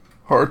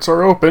Hearts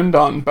are opened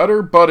on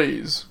Better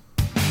Buddies.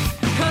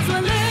 Cause we're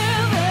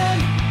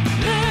living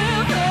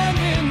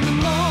in the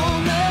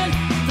moment,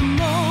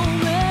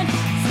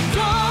 So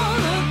don't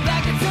look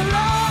back, it's a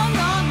long,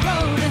 long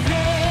road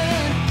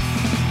ahead.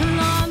 A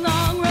long,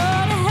 long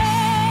road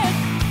ahead.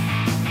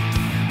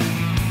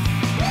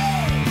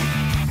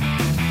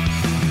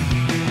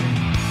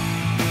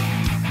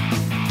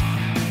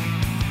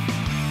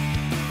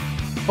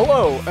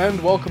 Hello,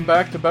 and welcome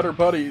back to Better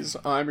Buddies.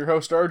 I'm your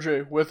host,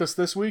 RJ. With us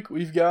this week,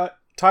 we've got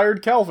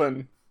Tired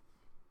Calvin.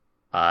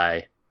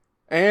 Hi.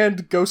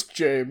 And Ghost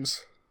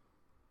James.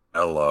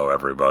 Hello,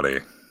 everybody.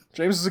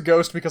 James is a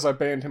ghost because I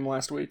banned him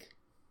last week.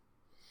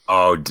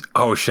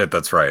 Oh shit,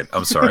 that's right.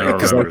 I'm sorry. I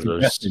don't remember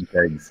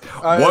those.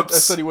 I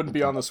said he wouldn't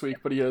be on this week,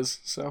 but he is,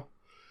 so.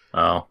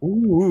 Oh.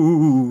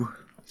 Ooh,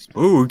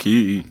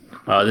 spooky.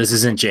 This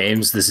isn't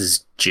James, this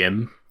is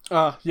Jim.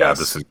 Yes. Yeah,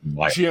 this is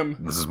my Jim.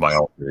 This is my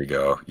alter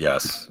ego.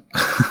 Yes.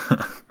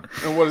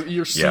 And what is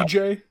you're Yeah.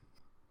 CJ?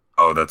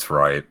 Oh, that's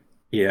right.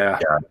 Yeah.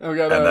 And we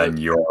got, And then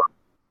you're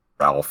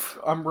Ralph.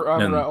 I'm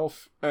And-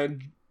 Ralph,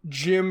 and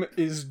Jim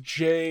is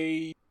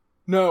J...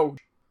 No.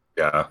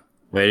 Yeah.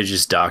 Way to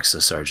just dox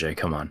us, RJ,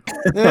 come on.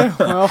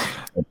 Well,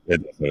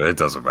 It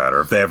doesn't matter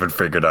if they haven't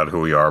figured out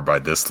who we are by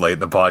this late in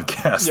the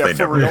podcast. yeah, they for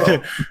never real.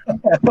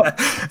 will.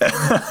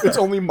 It's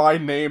only my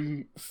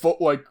name,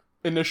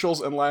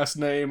 initials and last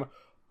name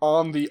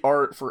on the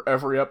art for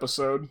every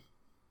episode.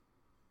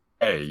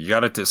 Hey, you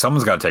gotta.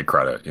 Someone's gotta take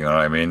credit. You know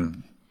what I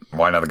mean?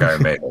 Why not the guy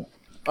who made it?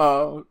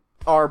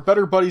 Our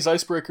Better Buddies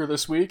icebreaker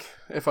this week,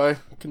 if I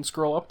can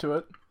scroll up to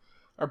it.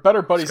 Our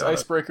Better Buddies Got it.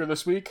 icebreaker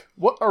this week.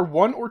 What are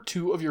one or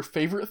two of your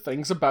favorite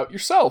things about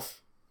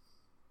yourself?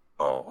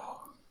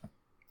 Oh.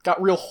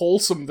 Got real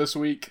wholesome this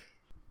week.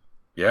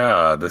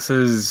 Yeah, this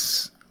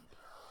is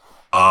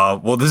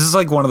this is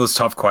like one of those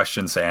tough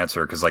questions to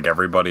answer because like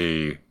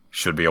everybody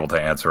should be able to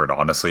answer it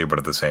honestly, but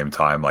at the same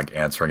time, like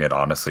answering it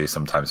honestly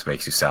sometimes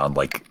makes you sound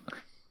like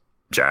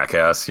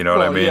jackass, you know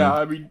what I mean?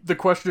 Yeah, the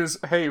question is,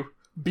 hey,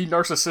 be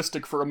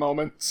narcissistic for a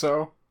moment,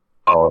 so...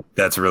 Oh,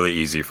 that's really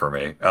easy for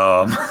me.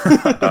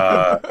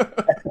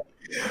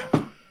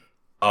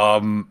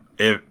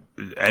 If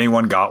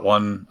anyone got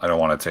one, I don't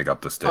want to take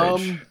up the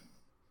stage.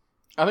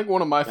 I think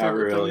one of my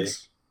favorite really.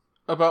 things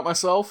about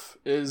myself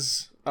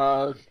is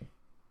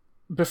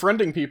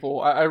befriending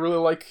people. I really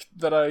like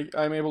that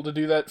I'm able to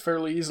do that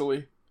fairly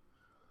easily.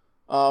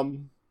 Oh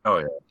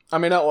yeah. I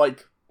may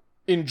not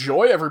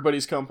enjoy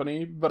everybody's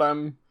company, but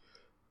I'm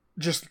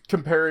just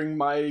comparing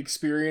my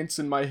experience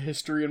and my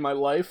history in my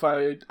life.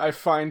 I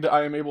find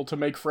I am able to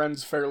make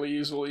friends fairly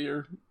easily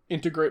or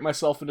integrate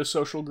myself into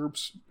social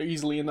groups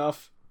easily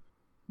enough.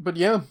 But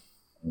yeah.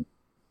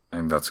 I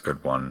think that's a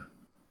good one.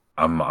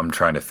 I'm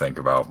trying to think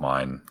about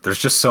mine. There's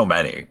just so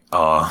many.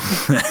 Yeah.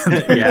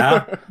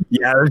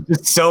 Yeah, there's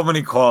just so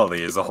many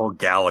qualities, a whole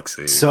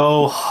galaxy.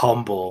 So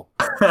humble.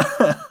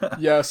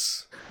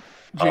 Yes.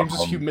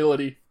 James's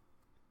humility.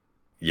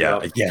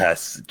 Yeah, Yep.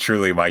 yes,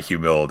 truly my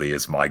humility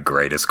is my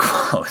greatest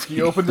quality.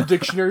 You open the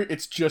dictionary,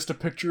 it's just a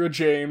picture of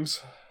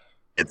James.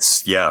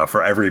 It's,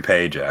 for every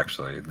page,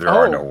 actually. There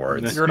are no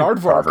words. You're an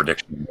aardvark. Proper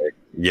dictionary.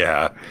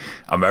 Yeah,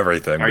 I'm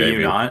everything, Are baby.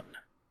 you not?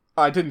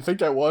 I didn't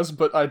think I was,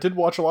 but I did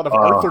watch a lot of Oh.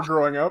 Arthur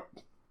growing up.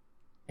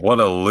 What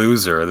a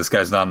loser. This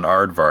guy's not an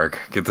aardvark.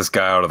 Get this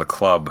guy out of the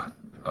club.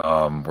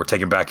 We're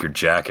taking back your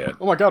jacket.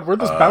 Oh my god, where'd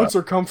this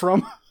bouncer come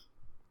from?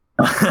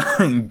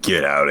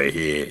 Get out of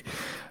here.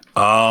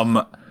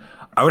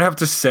 I would have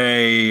to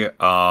say,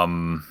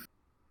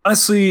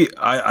 honestly,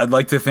 I'd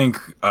like to think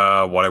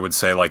what I would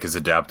say is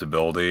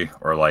adaptability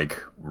or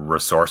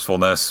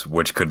resourcefulness,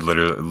 which could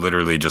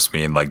literally just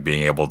mean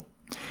being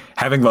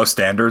having low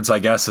standards, I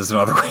guess, is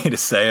another way to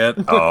say it.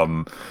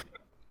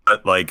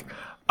 But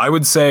I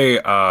would say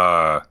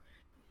I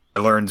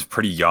learned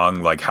pretty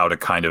young how to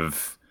kind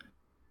of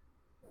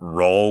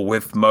roll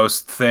with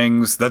most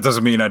things. That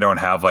doesn't mean I don't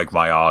have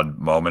my odd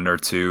moment or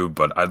two,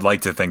 but I'd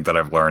like to think that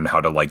I've learned how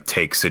to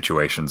take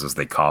situations as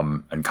they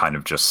come and kind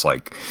of just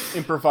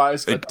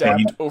Improvise,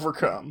 adapt,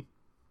 overcome.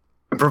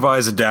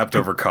 improvise, adapt,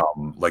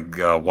 overcome,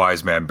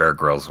 wise man Bear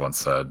Grylls once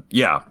said.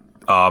 Yeah,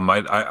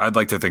 I'd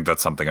like to think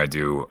that's something I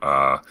do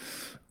all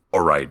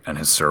right and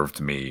has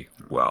served me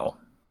well.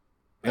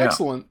 Yeah.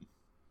 Excellent.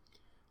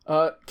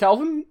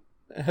 Calvin,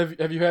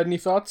 have you had any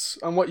thoughts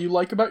on what you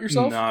like about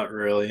yourself? Not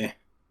really.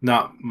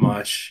 Not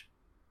much.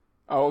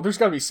 Oh, there's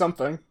gotta be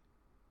something.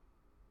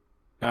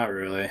 Not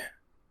really.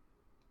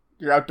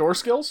 Your outdoor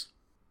skills?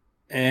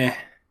 Eh.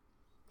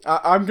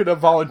 I'm gonna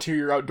volunteer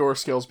your outdoor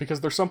skills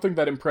because there's something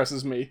that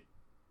impresses me.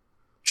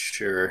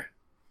 Sure.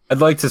 I'd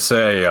like to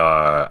say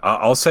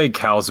I'll say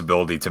Cal's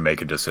ability to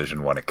make a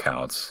decision when it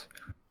counts.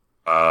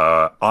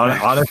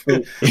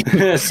 Honestly,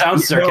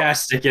 Sounds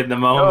sarcastic in the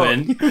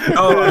moment.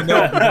 Oh, I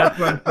know. That's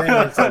what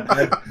I'm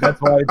saying.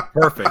 That's why it's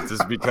perfect.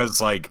 Is because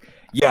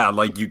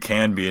you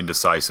can be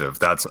indecisive.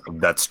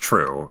 That's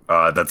true.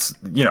 That's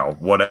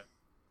what.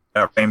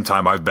 At the same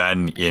time, I've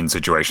been in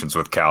situations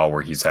with Cal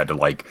where he's had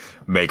to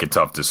make a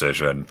tough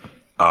decision,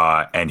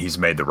 and he's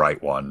made the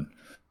right one.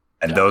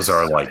 And those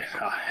are like,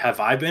 Have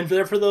I been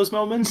there for those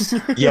moments?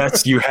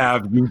 yes, you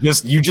have.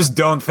 You just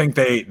don't think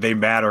they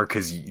matter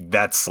because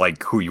that's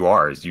like who you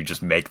are. Is you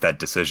just make that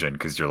decision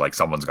because you're like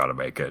someone's got to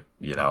make it,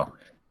 you know.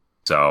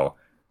 So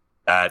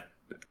that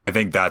I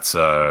think that's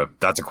a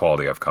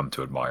quality I've come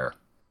to admire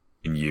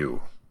in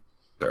you,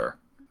 sir.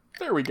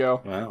 There we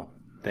go. Wow.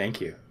 Thank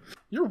you.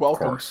 You're Of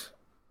welcome. course.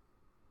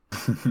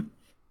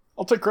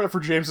 I'll take credit for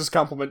James's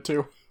compliment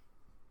too.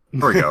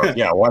 There we go.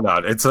 Yeah, why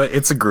not? It's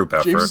a group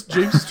effort.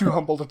 James is too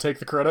humble to take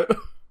the credit.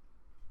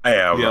 I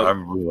am.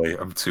 Yep.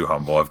 I'm too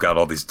humble. I've got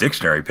all these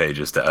dictionary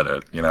pages to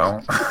edit, you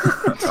know?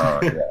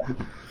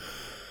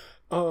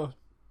 Yeah.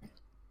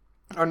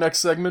 Our next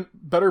segment,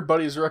 Better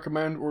Buddies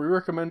Recommend, where we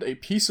recommend a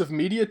piece of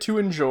media to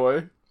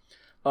enjoy.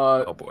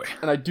 Oh boy.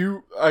 And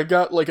I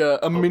got like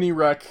a mini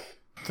rec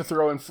to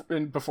throw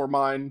in before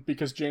mine,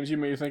 because James, you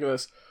made me think of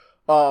this.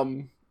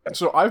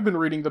 So I've been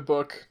reading the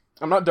book.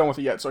 I'm not done with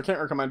it yet, so I can't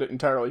recommend it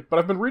entirely. But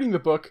I've been reading the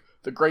book,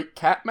 The Great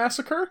Cat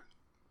Massacre.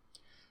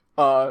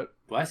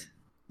 What?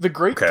 The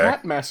Great Okay.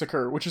 Cat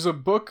Massacre, which is a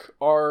book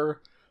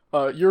our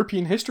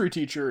European history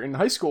teacher in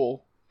high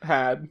school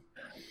had.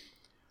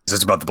 Is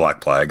this about the Black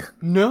Plague?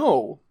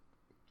 No.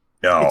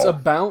 No. It's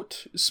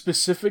about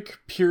specific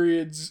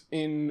periods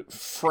in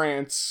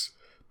France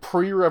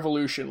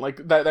pre-revolution,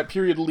 like that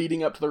period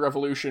leading up to the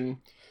revolution,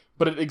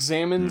 but it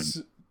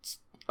examines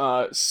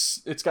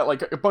it's got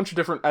like a bunch of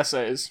different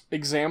essays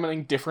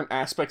examining different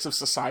aspects of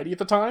society at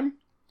the time.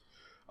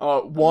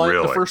 The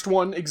Really? first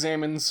one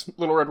examines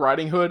Little Red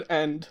Riding Hood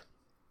and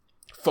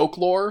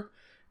folklore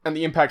and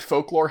the impact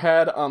folklore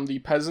had on the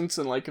peasants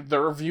and like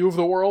their view of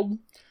the world.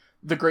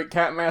 The Great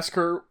Cat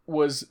Massacre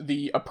was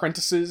the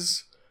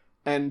apprentices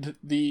and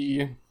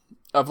the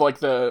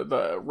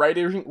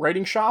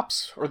writing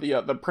shops or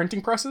the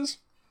printing presses,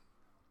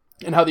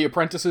 and how the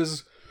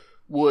apprentices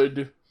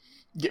would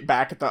get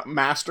back at the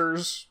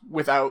masters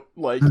without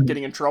like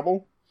getting in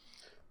trouble.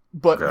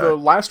 But Okay. the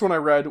last one I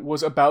read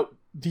was about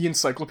the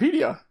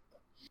encyclopedia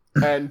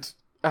and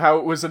how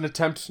it was an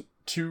attempt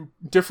to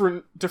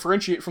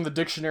differentiate from the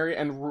dictionary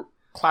and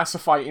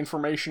classify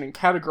information and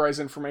categorize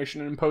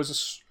information and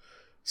impose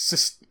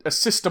a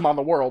system on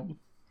the world.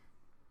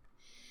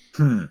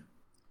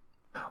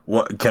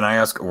 What can I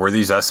ask? Were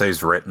these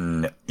essays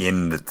written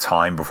in the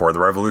time before the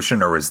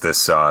revolution, or was this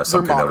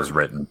something that was modern.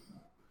 written?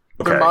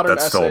 They're modern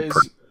that's essays,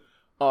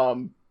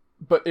 still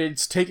but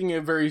it's taking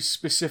a very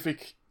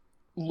specific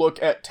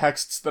look at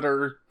texts that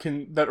are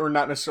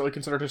not necessarily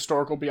considered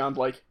historical beyond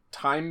like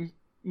time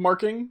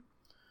marking.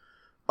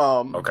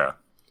 okay.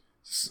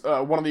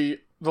 One of the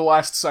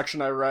last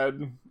section I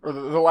read, or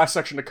the last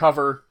section to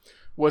cover,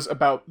 was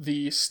about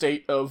the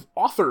state of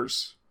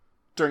authors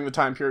during the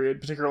time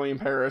period, particularly in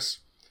Paris,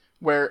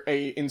 where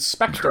a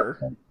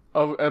inspector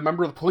of a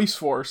member of the police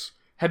force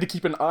had to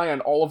keep an eye on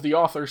all of the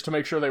authors to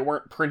make sure they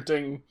weren't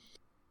printing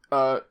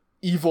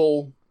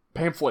evil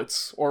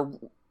pamphlets or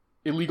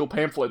illegal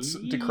pamphlets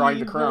decrying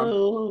the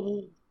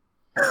crown.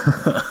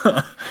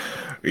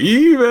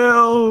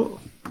 Evil.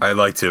 I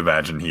like to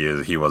imagine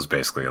he was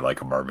basically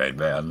like a mermaid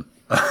man.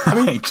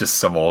 Just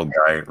some old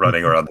guy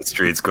running around the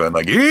streets going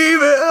like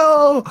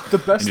evil.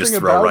 The best and just thing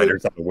throw about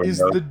writers it out the is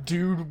window. the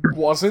dude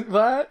wasn't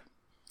that.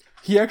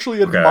 He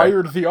actually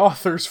admired the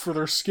authors for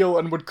their skill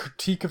and would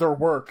critique their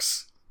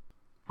works.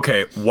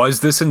 Okay,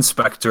 was this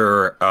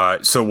inspector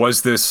so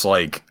was this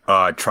like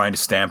trying to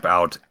stamp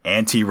out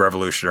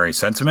anti-revolutionary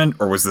sentiment,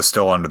 or was this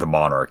still under the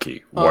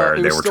monarchy where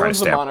It they was were still trying to under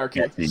the stamp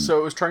monarchy, anti- so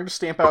it was trying to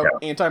stamp out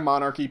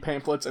anti-monarchy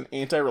pamphlets and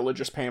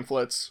anti-religious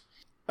pamphlets,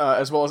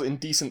 as well as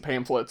indecent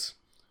pamphlets.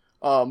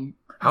 How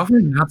have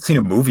we not seen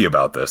a movie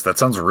about this? That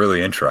sounds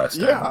really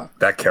interesting. Yeah.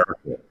 That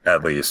character,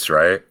 at least,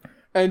 right?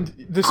 And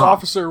this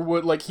officer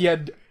would, like, he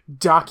had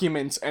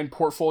documents and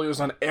portfolios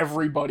on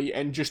everybody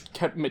and just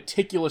kept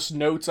meticulous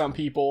notes on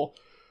people.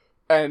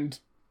 And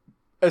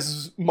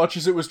as much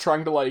as it was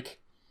trying to, like,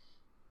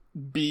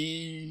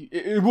 be...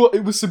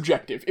 It was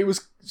subjective. It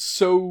was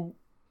so,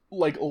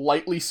 like,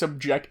 lightly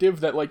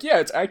subjective that, like, yeah,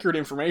 it's accurate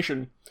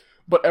information.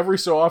 But every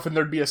so often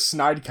there'd be a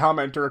snide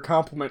comment or a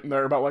compliment in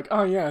there about, like,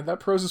 oh yeah,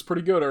 that prose is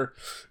pretty good, or,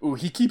 ooh,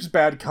 he keeps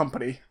bad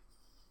company.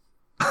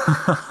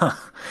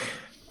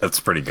 That's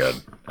pretty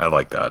good. I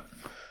like that.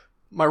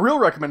 My real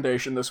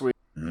recommendation this week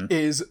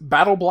is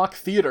Battle Block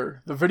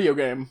Theater, the video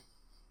game.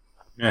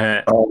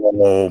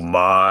 Oh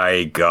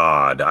my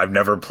god. I've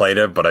never played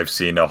it, but I've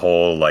seen a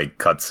whole like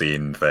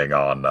cutscene thing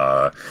on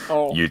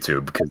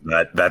YouTube, because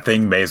that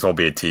thing may as well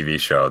be a TV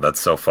show. That's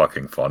so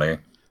fucking funny.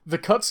 The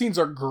cutscenes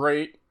are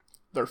great.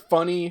 They're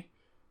funny.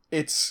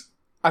 I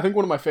think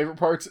one of my favorite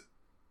parts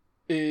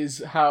is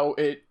how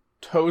it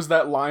toes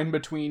that line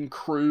between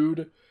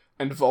crude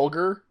and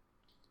vulgar.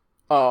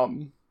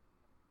 And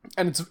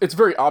it's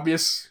very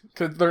obvious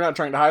because they're not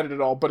trying to hide it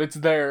at all, but it's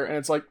there, and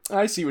it's like,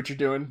 I see what you're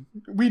doing.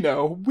 We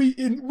know.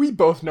 We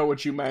both know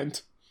what you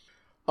meant.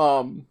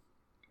 But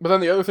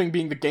then the other thing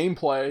being the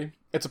gameplay.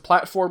 It's a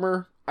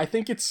platformer. I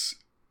think it's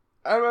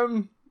I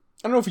don't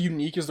know if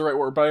unique is the right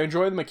word, but I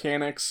enjoy the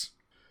mechanics.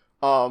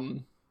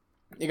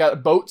 You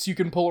got boats you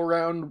can pull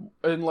around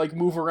and like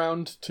move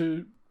around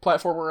to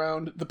platform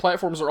around. The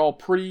platforms are all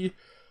pretty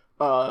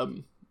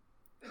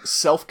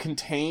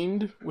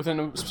self-contained within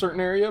a certain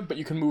area, but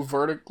you can move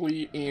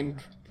vertically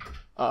and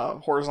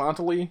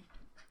horizontally.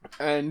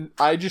 And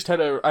I had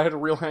a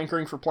real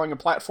hankering for playing a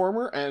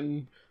platformer,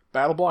 and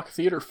Battle Block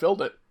Theater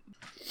filled it.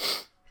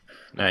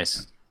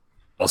 Nice.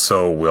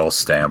 Also, Will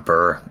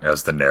Stamper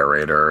as the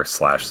narrator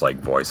 / like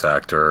voice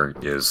actor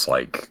is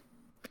like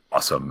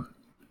awesome.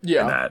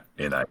 Yeah.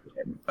 In that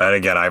game. And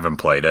again, I haven't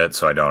played it,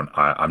 so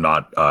I'm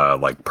not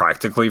like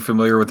practically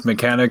familiar with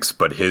mechanics,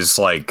 but his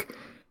like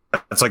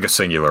that's like a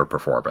singular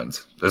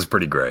performance. It's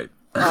pretty great.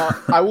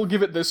 I will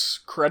give it this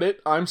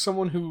credit. I'm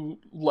someone who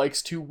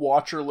likes to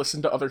watch or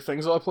listen to other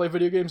things while I play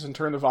video games and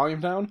turn the volume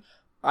down.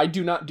 I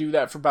do not do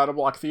that for Battle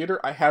Block Theater.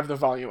 I have the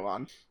volume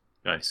on.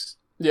 Nice.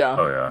 Yeah.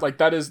 Oh, yeah. Like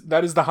that is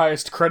the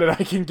highest credit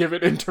I can give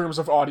it in terms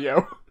of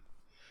audio.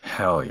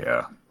 Hell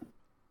yeah.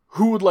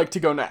 Who would like to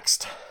go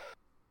next?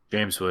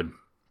 James would.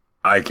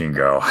 I can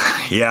go.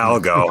 Yeah, I'll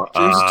go.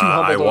 James is too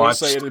I humble to watched.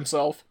 say it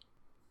himself.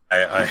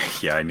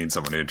 I need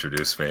someone to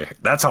introduce me.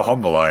 That's how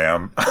humble I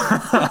am.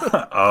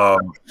 I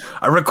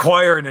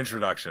require an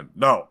introduction.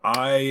 No,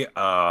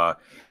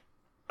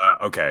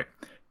 okay.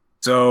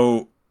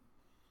 So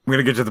I'm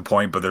gonna get to the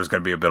point, but there's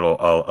gonna be a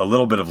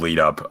little bit of lead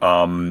up.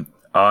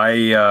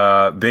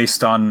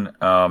 Based on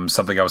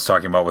something I was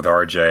talking about with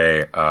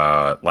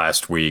RJ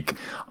last week,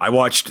 I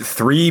watched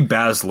 3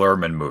 Baz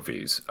Luhrmann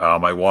movies.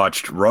 I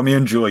watched Romeo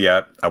and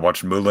Juliet, I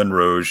watched Moulin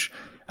Rouge,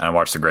 and I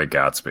watched The Great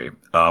Gatsby.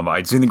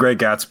 I'd seen The Great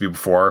Gatsby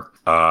before.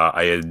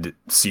 I had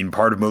seen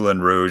part of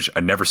Moulin Rouge.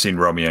 I'd never seen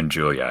Romeo and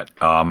Juliet.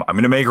 I'm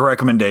going to make a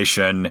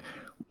recommendation.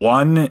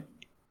 One,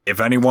 if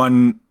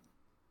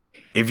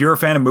you're a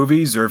fan of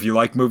movies or if you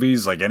like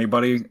movies like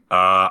anybody,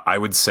 I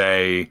would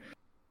say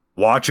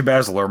watch a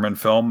Baz Luhrmann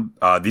film.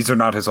 These are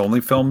not his only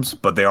films,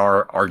 but they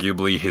are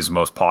arguably his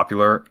most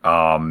popular.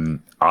 Out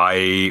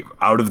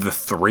of the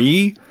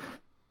 3,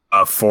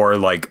 for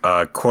like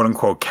a quote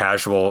unquote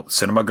casual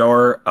cinema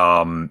goer,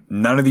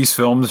 none of these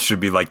films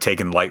should be like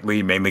taken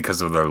lightly, mainly because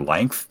of their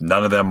length.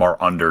 None of them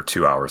are under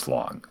 2 hours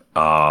long.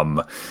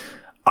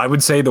 I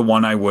would say the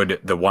one I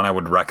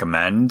would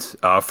recommend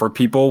for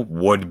people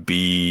would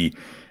be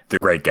The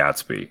Great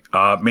Gatsby,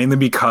 mainly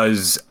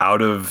because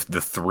out of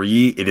the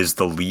 3, it is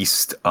the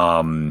least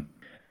kind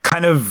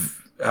of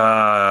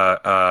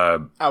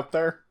Out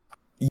there.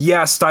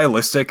 yeah,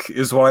 stylistic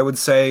is what I would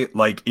say.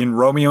 Like in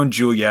Romeo and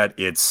Juliet,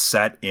 it's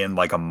set in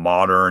like a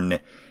modern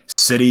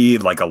city,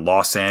 like a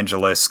Los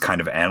Angeles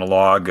kind of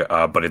analog,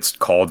 but it's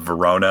called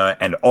Verona,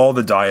 and all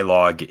the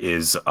dialogue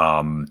is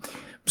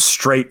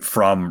straight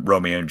from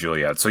Romeo and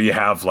Juliet. So you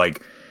have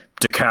like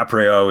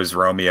DiCaprio as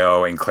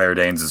Romeo and Claire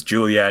Danes as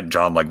Juliet,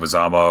 John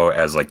Leguizamo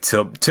as like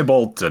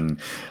Tybalt, and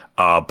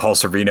Paul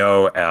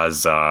Sorvino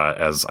as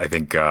I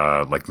think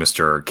like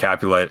Mr.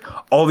 Capulet.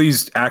 All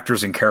these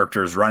actors and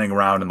characters running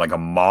around in like a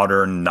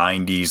modern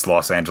 90s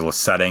Los Angeles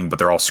setting, but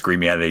they're all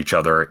screaming at each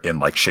other in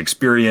like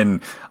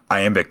Shakespearean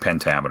iambic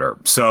pentameter.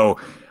 So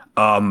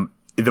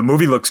the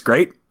movie looks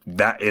great.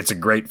 That it's a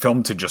great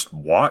film to just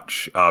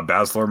watch.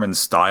 Baz Luhrmann's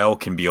style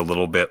can be a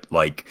little bit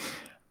like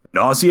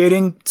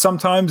nauseating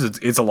sometimes.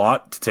 It's a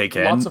lot to take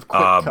in. Lots of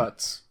quick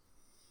cuts.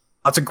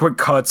 Lots of quick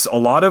cuts. A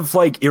lot of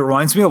like, it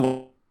reminds me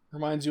of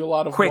Reminds you a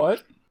lot of quick,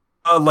 what?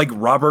 like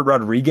Robert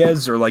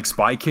Rodriguez or like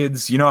Spy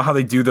Kids. You know how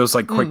they do those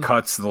like quick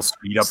cuts and they'll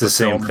speed up It's the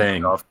same film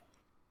thing. and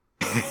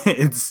stuff?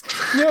 It's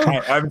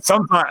Yeah. I mean,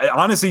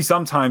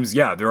 sometimes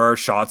yeah, there are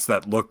shots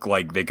that look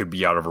like they could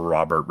be out of a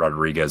Robert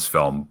Rodriguez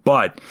film,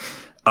 but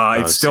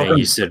it's still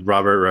you said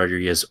Robert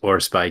Rodriguez or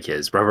Spy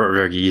Kids. Robert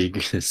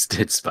Rodriguez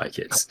did Spy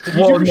Kids. Did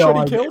he do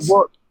Machete Kills?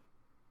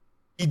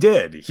 He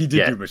did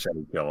Yeah. do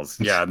Machete Kills.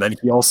 Yeah, and then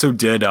he also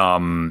did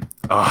Shark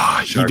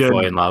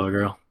Boy and Lava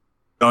Girl.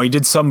 No, he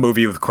did some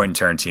movie with Quentin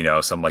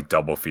Tarantino, some like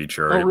double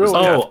feature. Oh, It was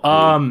really?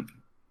 Oh,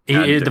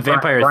 And the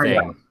vampire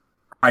thing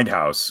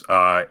Grindhouse.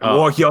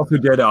 Well, he also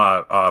did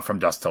From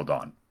Dusk Till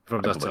Dawn.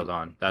 from Dusk Till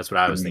Dawn. That's what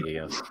I was thinking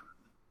of.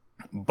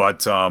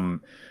 But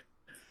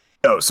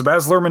no, so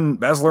Baz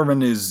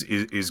Luhrmann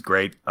is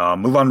great.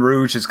 Moulin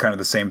Rouge is kind of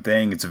the same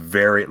thing. It's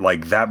very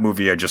like that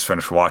movie. I just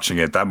finished watching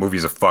it. That movie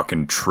is a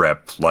fucking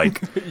trip.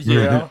 Like,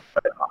 Yeah.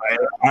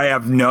 I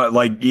have no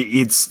like.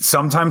 It's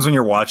sometimes when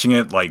you're watching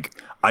it, like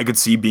I could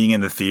see being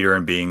in the theater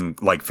and being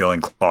like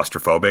feeling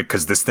claustrophobic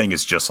because this thing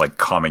is just like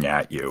coming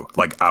at you,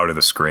 like out of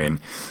the screen.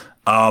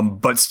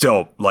 But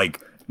still, like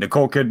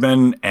Nicole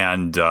Kidman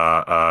and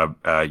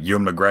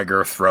Ewan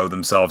McGregor throw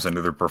themselves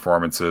into their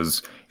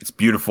performances. It's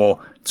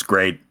beautiful. It's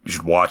great. You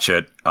should watch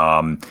it.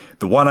 The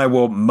one I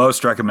will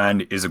most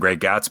recommend is The Great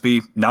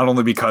Gatsby, not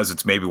only because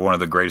it's maybe one of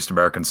the greatest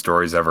American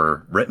stories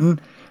ever written,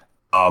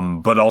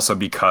 but also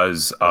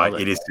because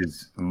it is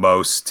his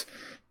most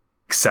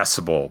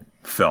accessible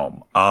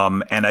film.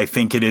 And I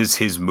think it is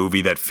his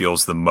movie that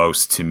feels the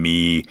most to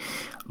me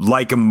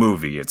like a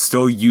movie. It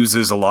still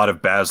uses a lot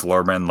of Baz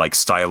Luhrmann, like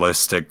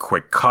stylistic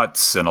quick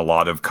cuts and a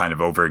lot of kind of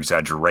over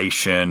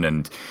exaggeration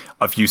and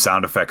a few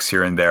sound effects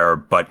here and there,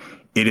 but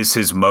it is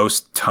his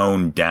most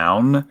toned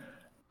down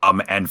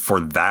And for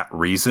that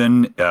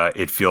reason,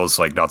 it feels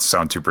like, not to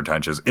sound too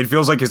pretentious, it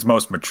feels like his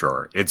most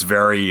mature. It's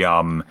very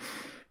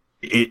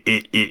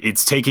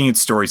it's taking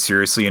its story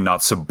seriously and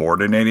not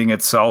subordinating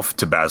itself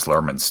to Baz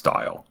Luhrmann's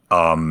style.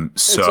 I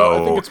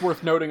think it's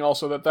worth noting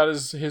also that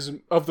is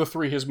of the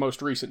three his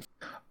most recent.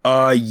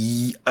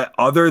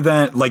 Other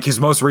than like his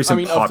most recent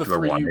of the popular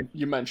three one.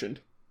 you mentioned.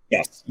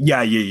 Yes.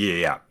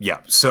 Yeah.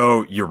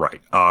 So you're right.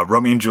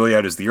 Romeo and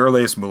Juliet is the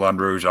earliest. Moulin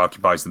Rouge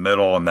occupies the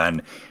middle, and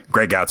then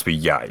Great Gatsby,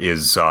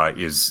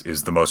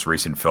 is the most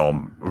recent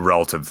film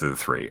relative to the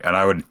three. And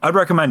I'd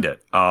recommend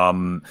it.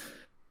 I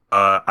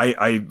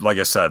like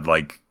I said,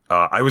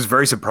 I was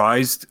very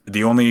surprised.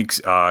 The only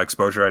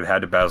exposure I'd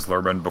had to Baz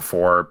Luhrmann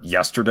before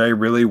yesterday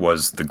really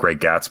was The Great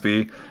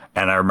Gatsby,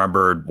 and I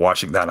remember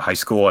watching that in high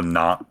school and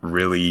not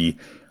really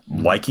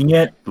liking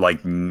it,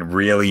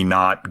 really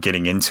not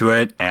getting into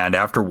it. And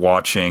after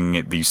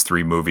watching these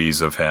three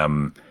movies of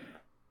him,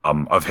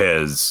 of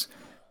his,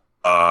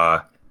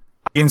 I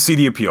can see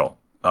the appeal.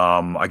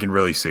 I can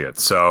really see it.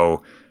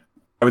 So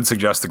I would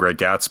suggest The Great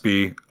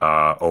Gatsby,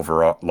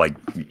 overall,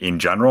 in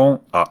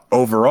general.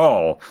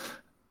 Overall,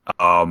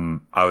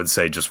 I would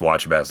say just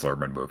watch a Baz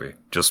Luhrmann movie.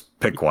 Just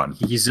pick one.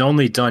 He's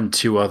only done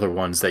 2 other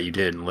ones that you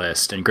didn't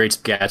list, and Great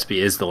Gatsby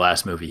is the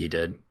last movie he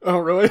did. Oh,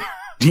 really?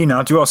 Did he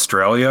not do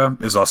Australia?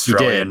 Is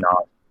Australia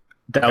not?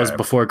 That was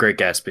before Great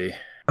Gatsby.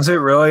 Was it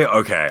really?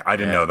 Okay, I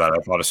didn't know that. I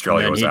thought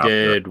Australia And was then after.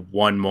 he did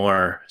one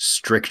more,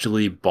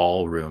 Strictly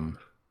Ballroom.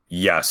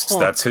 Yes, Huh.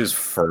 that's his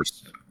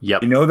first.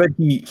 Yep. You know that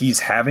he's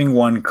having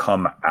one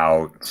come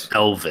out,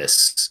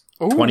 Elvis.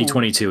 Ooh.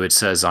 2022, it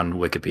says on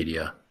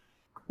Wikipedia.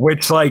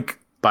 which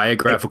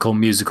Biographical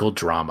musical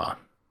drama.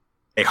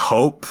 I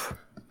hope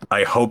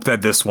that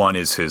this one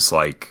is his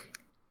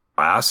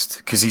last,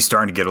 because he's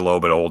starting to get a little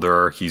bit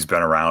older. He's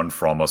been around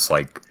for almost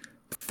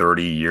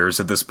 30 years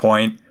at this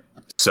point.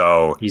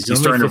 So He's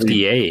only starting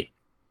 58.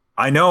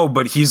 I know,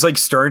 but he's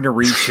starting to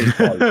reach his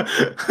How old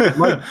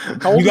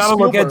you is gotta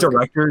look at Spielberg?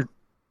 directors.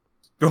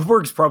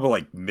 Spielberg's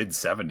probably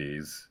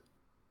mid-70s.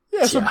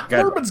 Yeah, so Yeah.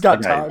 Luhrmann's got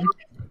Okay. time.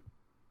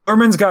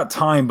 Luhrmann's got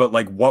time, but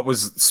what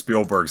was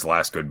Spielberg's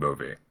last good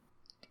movie?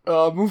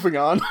 Moving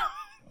on.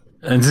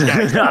 And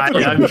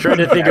I'm trying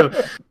to think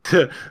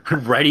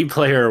of Ready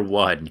Player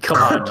One. Come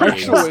on, James.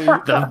 Actually,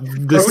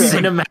 the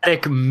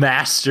cinematic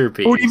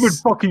masterpiece. Don't even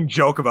fucking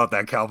joke about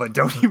that, Calvin.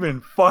 Don't even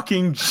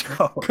fucking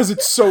joke. because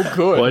it's so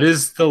good. What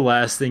is the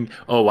last thing?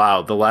 Oh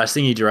wow, the last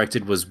thing he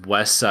directed was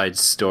West Side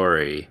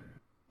Story,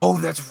 Oh,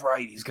 that's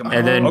right. He's coming.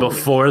 and then Okay.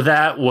 before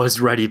that was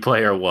Ready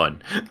Player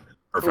One.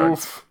 Perfect.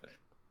 Oof.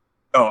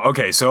 Oh,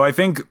 okay. So I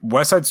think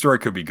West Side Story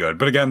could be good,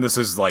 but again, this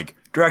is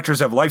directors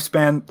have a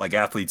lifespan like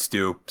athletes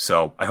do.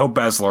 So I hope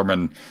Baz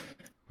Luhrmann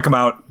come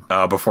out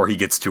before he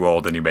gets too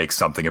old and he makes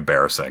something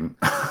embarrassing.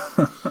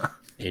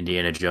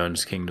 Indiana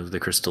Jones, Kingdom of the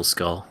Crystal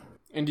Skull.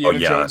 Indiana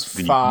yeah, Jones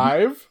the-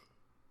 5.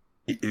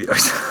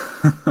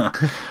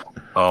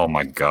 Oh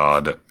my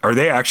God, are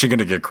they actually going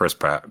to get Chris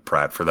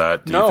Pratt for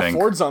that? Do you No, think?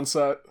 Ford's on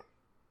set.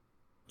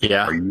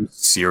 Yeah, Are you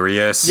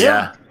serious?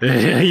 yeah,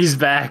 he's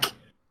back.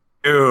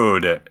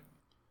 Dude,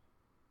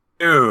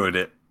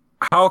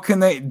 how can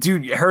they?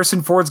 Dude,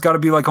 Harrison Ford's got to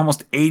be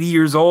almost 80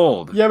 years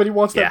old. Yeah, but he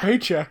wants that Yeah.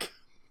 paycheck.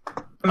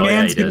 The Oh,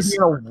 yeah, man's he gonna does. be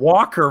in a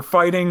walker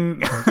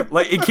fighting.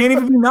 It can't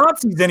even be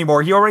Nazis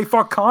anymore. He already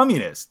fought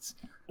communists.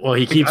 Well,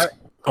 he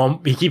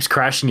keeps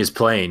crashing his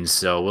planes,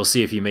 so we'll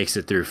see if he makes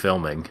it through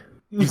filming.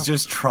 He's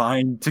just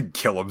trying to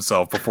kill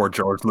himself before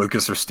George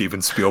Lucas or Steven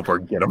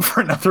Spielberg get him for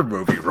another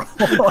movie role.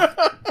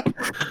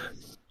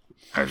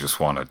 I just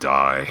want to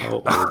die. How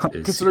old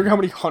is Considering how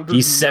many hundreds.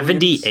 He's of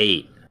millions-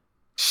 78.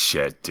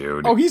 Shit,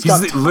 dude. Oh, he's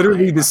got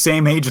literally time. the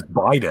same age as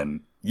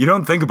Biden. You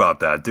don't think about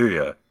that, do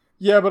you?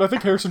 Yeah, but I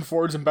think Harrison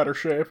Ford's in better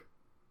shape.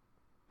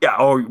 Yeah.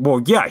 Oh,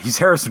 well, yeah. He's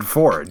Harrison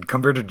Ford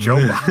compared to Joe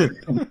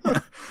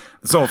Biden.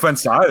 It's no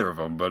offense to either of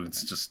them, but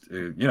it's just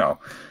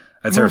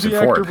that's Harrison Movie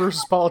actor Ford.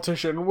 versus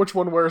politician. Which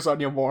one wears on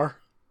you more?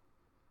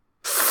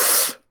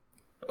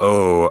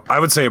 Oh, I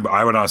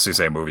would honestly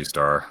say movie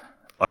star.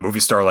 A movie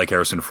star like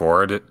Harrison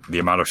Ford, the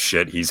amount of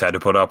shit he's had to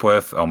put up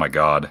with. Oh my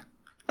God.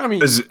 I mean,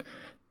 'Cause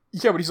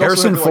yeah, but he's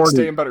Harrison also had to Ford-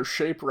 stay in better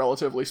shape,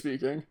 relatively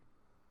speaking.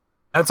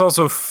 That's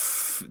also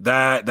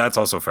that's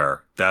also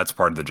fair. That's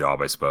part of the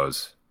job, I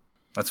suppose.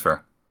 That's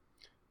fair.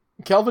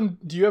 Calvin,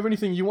 do you have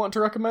anything you want to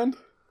recommend?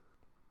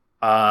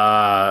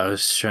 I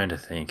was trying to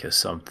think of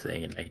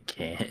something and I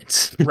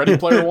can't. Ready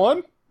Player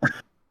One?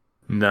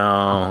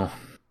 No.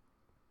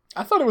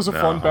 I thought it was a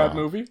fun, No. bad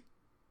movie.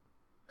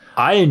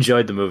 I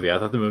enjoyed the movie. I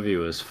thought the movie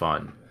was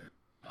fun.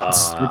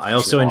 I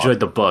also enjoyed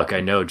the book. I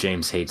know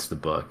James hates the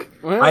book.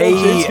 Well, I-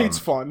 James hates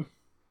fun.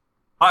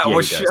 Yeah, he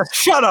does.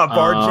 Shut up,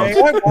 RJ.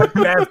 I watch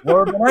Baz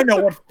Luhrmann. I know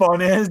what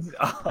fun is.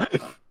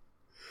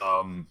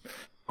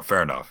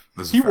 Fair enough.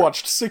 This is He fair.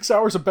 watched 6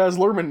 hours of Baz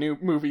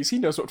Luhrmann movies. He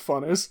knows what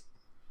fun is.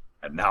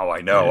 And now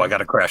I know. I got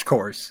a crash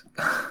course.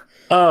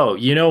 Oh,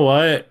 you know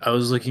what? I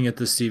was looking at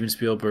the Steven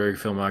Spielberg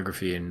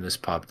filmography and this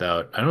popped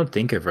out. I don't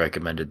think I've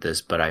recommended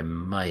this, but I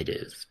might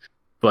have.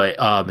 But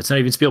it's not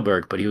even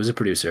Spielberg, but he was a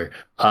producer.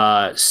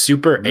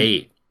 Super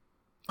 8.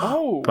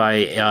 Oh,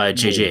 by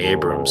J.J.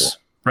 Abrams.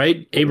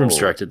 Right? Abrams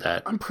directed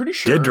that. I'm pretty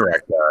sure. Did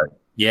direct that.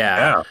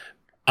 Yeah.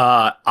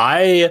 Yeah.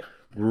 I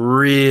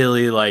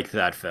really like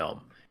that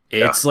film.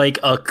 It's like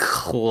a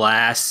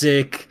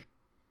classic.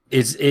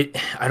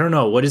 I don't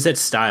know, what is that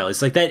style?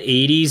 It's like that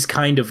 80s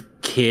kind of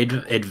kid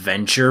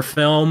adventure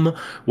film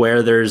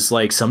where there's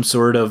like some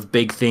sort of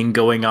big thing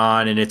going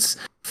on and it's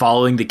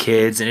following the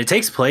kids, and it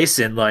takes place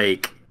in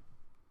like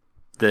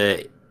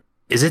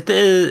is it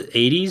the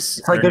 80s?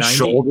 It's like or a 90s?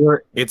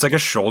 shoulder. It's like a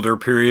shoulder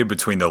period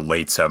between the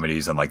late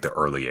 70s and like the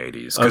early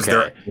 80s. Because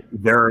Okay.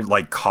 they're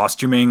like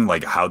costuming,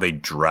 like how they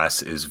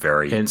dress is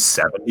very And-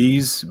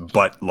 70s,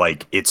 but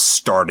like it's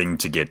starting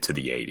to get to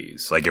the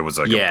 80s. Like it was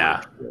like Yeah.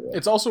 a bridge.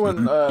 It's also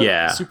when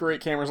Yeah. Super 8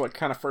 cameras like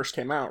kind of first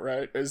came out,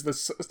 right? Is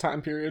this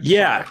time period?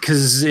 Yeah,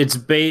 because it's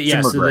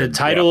Similar so the grade,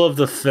 title of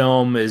the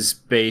film is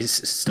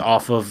based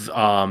off of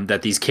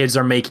that these kids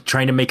are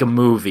trying to make a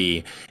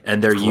movie,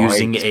 and they're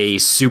using a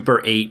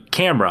Super 8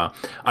 camera.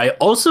 I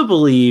also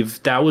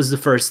believe that was the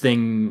first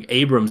thing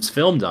Abrams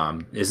filmed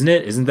on, isn't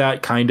it? Isn't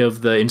that kind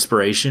of the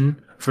inspiration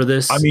for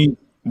this? I mean,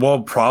 well,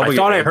 probably. I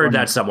thought I heard Abrams-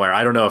 that somewhere.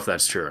 I don't know if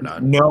that's true or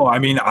not. No, I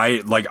mean,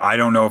 I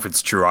don't know if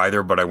it's true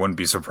either, but I wouldn't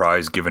be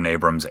surprised given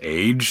Abrams'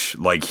 age.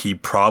 Like he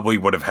probably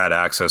would have had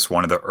access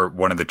one of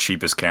the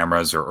cheapest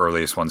cameras or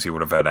earliest ones he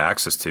would have had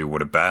access to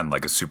would have been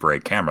like a Super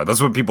 8 camera.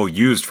 That's what people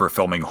used for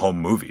filming home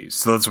movies.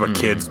 So that's what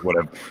kids would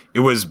have. It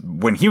was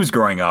when he was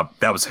growing up.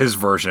 That was his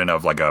version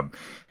of like a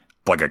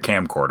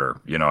camcorder.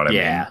 You know what I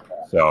Yeah.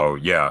 mean? So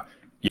yeah.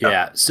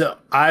 Yeah, so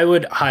I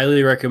would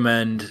highly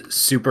recommend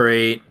Super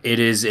 8. It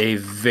is a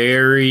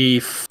very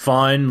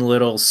fun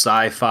little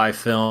sci-fi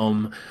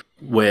film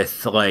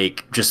with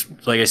like just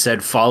like I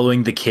said,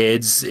 following the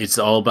kids. It's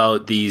all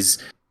about these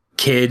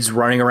kids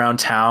running around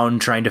town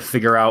trying to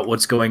figure out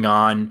what's going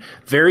on.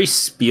 Very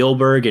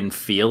Spielberg in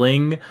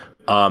feeling.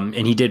 And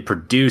he did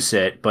produce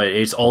it, but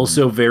it's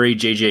also very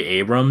J.J.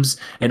 Abrams,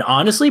 and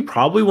honestly,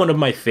 probably one of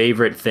my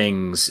favorite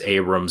things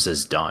Abrams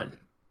has done.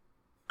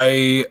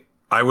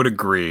 I would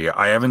agree.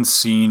 I haven't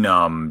seen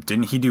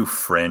didn't he do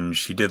Fringe?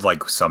 He did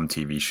like some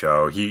TV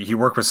show. He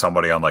worked with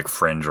somebody on like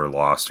Fringe or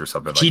Lost or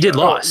something like He did that.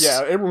 Lost.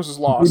 Yeah, Abrams was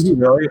Lost. Did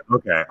he really?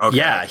 Okay.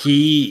 Yeah,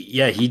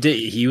 he did.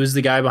 He was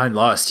the guy behind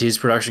Lost. His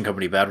production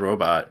company, Bad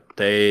Robot.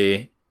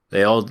 They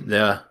all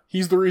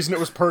He's the reason it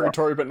was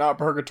Purgatory, but not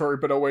Purgatory,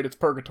 but oh wait, it's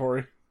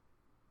Purgatory.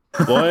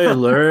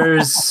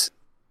 spoilers.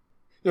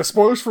 Yeah,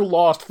 spoilers for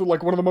Lost, for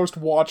like one of the most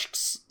watched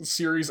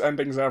series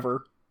endings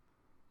ever.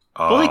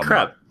 Holy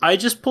crap! I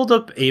just pulled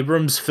up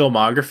Abrams'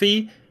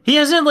 filmography. He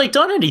hasn't like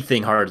done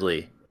anything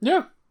hardly.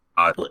 Yeah.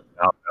 Not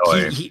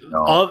really.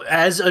 No.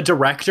 As a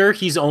director,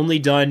 he's only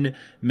done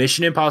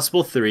Mission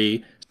Impossible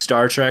 3,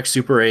 Star Trek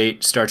Super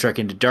 8, Star Trek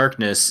Into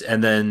Darkness,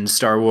 and then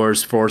Star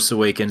Wars Force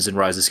Awakens and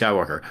Rise of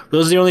Skywalker.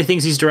 Those are the only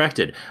things he's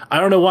directed. I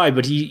don't know why,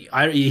 but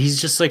he's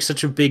just like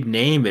such a big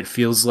name. It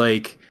feels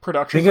like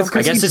Production. I think it's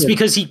company. I guess it's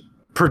because he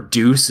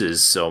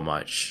produces so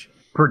much.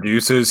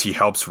 Produces, he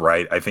helps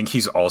write. I think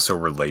he's also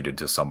related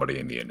to somebody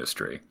in the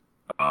industry.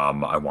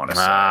 I want to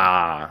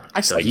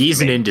say. So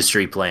he's an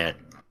industry plant.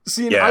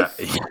 See, and Yeah.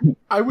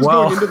 I was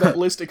Well- going into that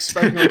list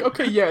expecting, like,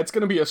 okay, yeah, it's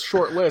going to be a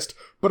short list,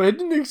 but I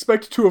didn't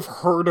expect to have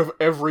heard of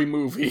every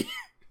movie.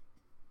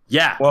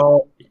 Yeah.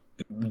 Well,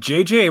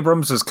 J.J.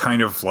 Abrams is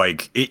kind of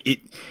like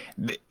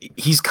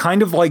he's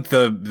kind of like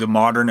the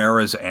modern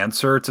era's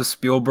answer to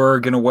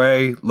Spielberg in a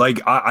way. Like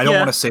I don't Yeah.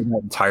 want to say that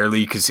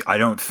entirely because I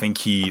don't think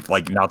he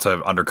like not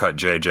to undercut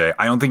JJ.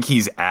 I don't think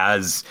he's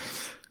as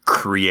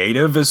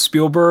creative as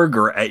Spielberg,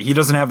 or he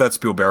doesn't have that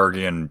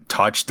Spielbergian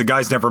touch. The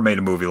guy's never made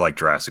a movie like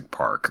Jurassic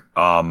Park.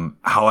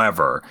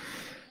 However,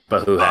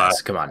 But who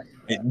has? Come on.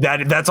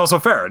 that's also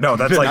fair. No,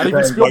 that's like, Not even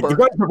like Spielberg. you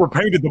guys never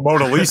painted the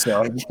Mona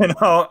Lisa, you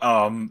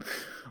know.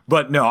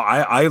 But no,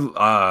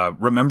 I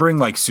remembering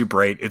like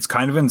Super 8, it's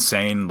kind of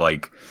insane,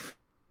 like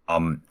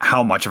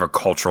how much of a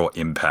cultural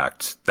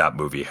impact that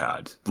movie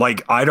had.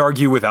 Like I'd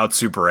argue without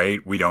Super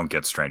 8, we don't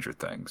get Stranger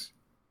Things.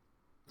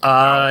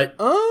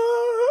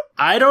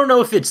 I don't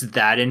know if it's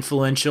that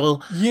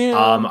influential.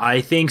 Yeah.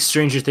 I think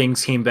Stranger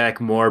Things came back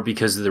more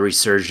because of the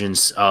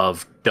resurgence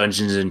of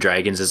Dungeons and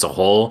Dragons as a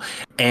whole,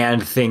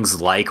 and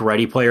things like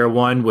Ready Player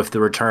One with the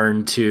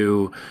return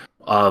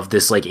of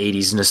this like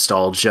 80s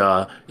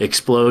nostalgia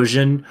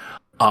explosion.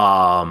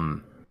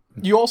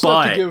 You also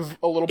have but to give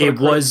a little bit it of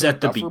credit was to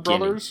at the Duffer beginning.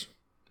 Brothers,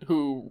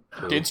 who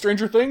did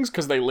Stranger Things,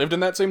 because they lived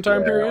in that same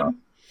time period.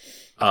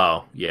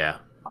 Oh, yeah.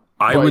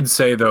 I Like- would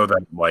say though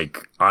that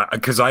like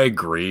because I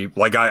agree,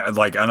 like and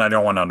I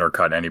don't want to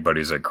undercut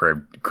anybody's like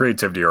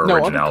creativity or No,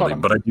 originality, undercut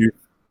 'em. but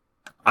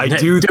I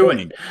do Do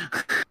think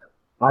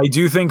I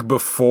do think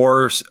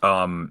before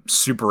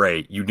Super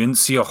 8, you didn't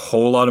see a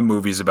whole lot of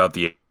movies about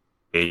the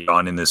 8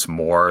 on in this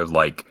more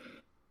like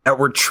that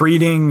were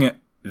treating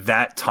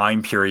that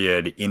time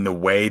period in the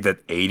way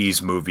that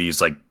 80s movies,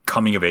 like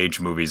coming of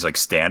age movies like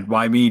Stand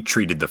By Me,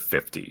 treated the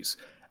 50s.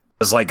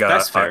 As like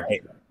That's fair.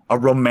 a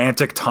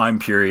romantic time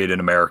period in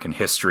American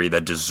history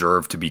that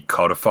deserved to be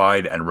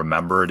codified and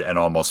remembered and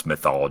almost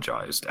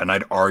mythologized. And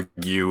I'd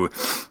argue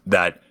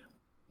that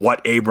what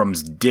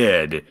Abrams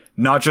did,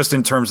 not just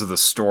in terms of the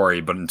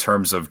story, but in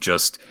terms of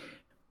just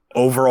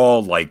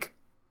overall like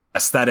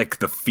aesthetic,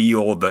 the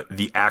feel,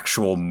 the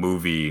actual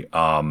movie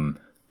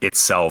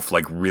itself,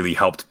 like really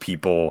helped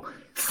people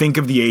think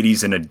of the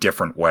 80s in a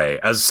different way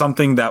as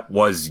something that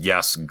was,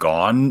 yes,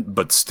 gone,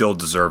 but still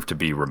deserved to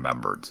be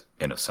remembered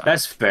in a sense.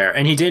 That's fair.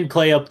 And he didn't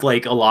play up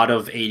like a lot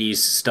of 80s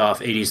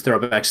stuff, 80s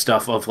throwback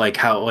stuff of like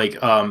how like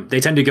they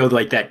tend to go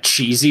like that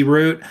cheesy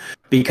route,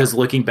 because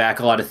looking back,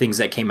 a lot of things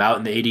that came out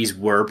in the 80s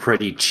were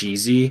pretty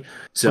cheesy.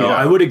 So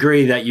I would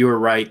agree that you were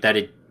right that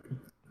it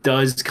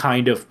does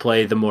kind of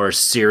play the more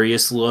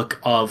serious look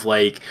of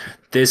like,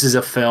 this is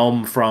a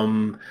film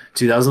from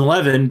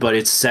 2011, but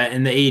it's set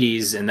in the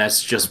 80s, and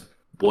that's just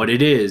what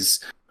it is.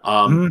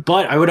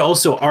 But I would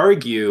also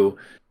argue,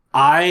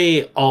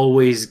 I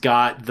always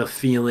got the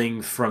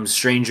feeling from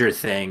Stranger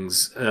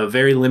Things,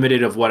 very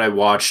limited of what I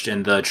watched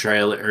in the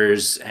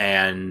trailers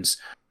and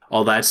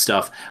all that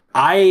stuff.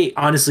 I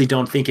honestly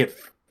don't think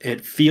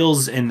it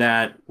feels in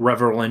that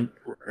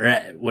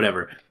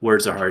whatever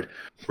words are hard,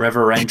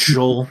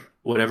 reverential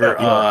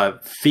whatever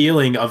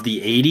feeling of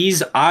the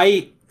 80s.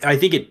 I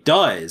think it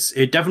does.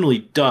 It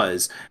definitely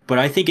does. But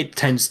I think it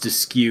tends to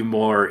skew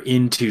more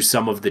into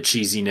some of the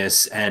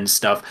cheesiness and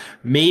stuff.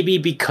 Maybe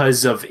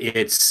because of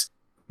its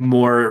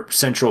more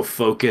central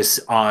focus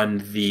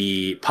on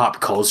the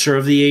pop culture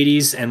of the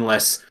 80s and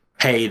less,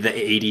 hey, the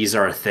 80s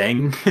are a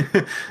thing.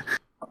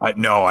 I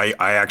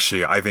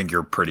think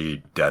you're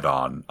pretty dead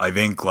on. I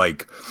think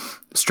like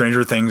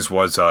Stranger Things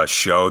was a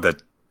show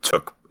that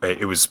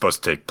it was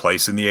supposed to take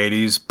place in the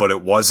 80s, but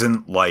it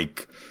wasn't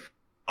like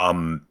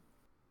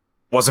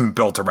wasn't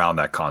built around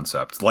that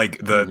concept. Like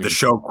the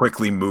show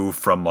quickly moved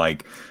from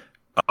like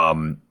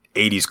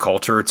 80s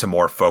culture to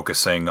more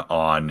focusing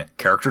on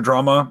character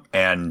drama,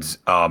 and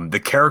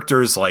the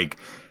characters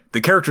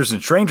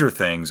in Stranger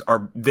Things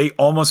they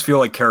almost feel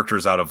like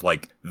characters out of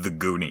like The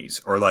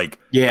Goonies or like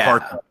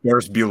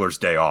Ferris Bueller's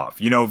Day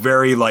Off. You know,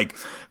 very like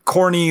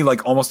corny,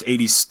 like almost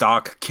 80s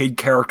stock kid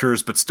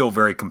characters, but still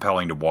very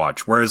compelling to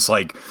watch. Whereas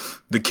like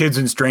the kids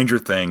in Stranger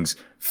Things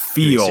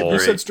feel. You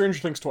said Stranger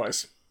Things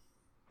twice.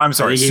 I'm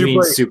sorry,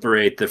 Super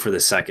 8 for the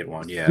second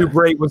one, yeah.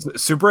 Super 8 was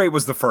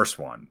the first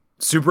one.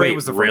 Super 8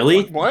 was the first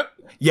really? one. What?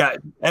 Yeah,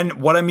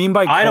 and what I mean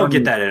by corny, I don't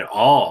get that at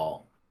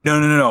all.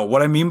 No.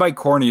 What I mean by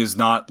corny is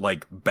not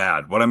like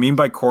bad. What I mean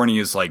by corny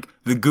is like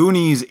The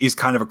Goonies is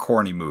kind of a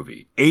corny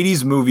movie.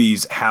 80s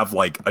movies have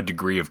like a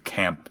degree of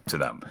camp to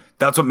them.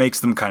 That's what makes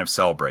them kind of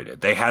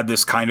celebrated. They had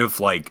this kind of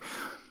like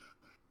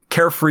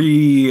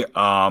carefree,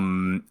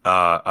 like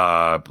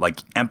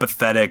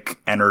empathetic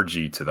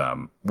energy to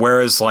them.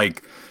 Whereas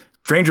like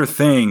Stranger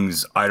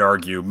Things, I'd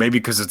argue, maybe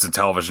because it's a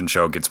television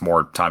show, it gets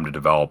more time to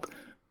develop.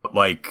 But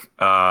like,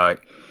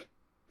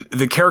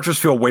 the characters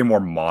feel way more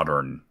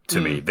modern to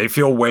me. They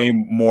feel way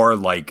more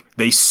like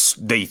they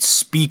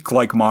speak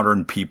like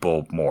modern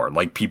people more,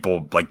 like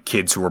people like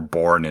kids who were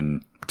born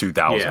in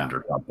 2000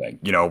 or something.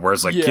 You know,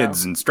 whereas like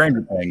kids in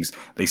Stranger Things,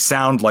 they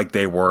sound like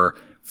they were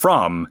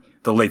from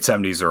the late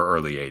 70s or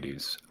early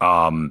 80s.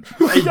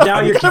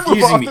 Now you're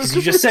confusing me because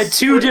you just said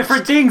two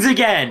different things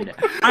again.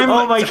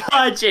 Oh my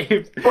god,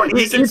 James!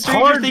 You said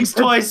Stranger Things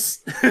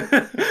twice.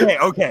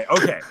 Okay.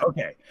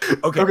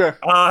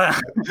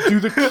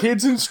 Do the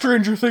kids in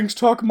Stranger Things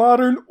talk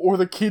modern, or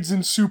the kids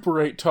in Super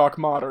 8 talk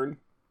modern?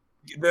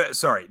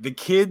 The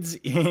kids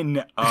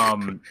in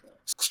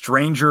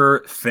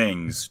Stranger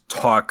Things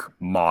talk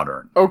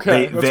modern.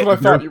 Okay, that's what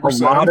I thought you were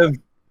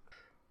saying.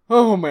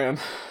 Oh man,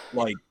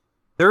 like.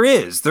 There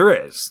is.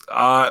 Whereas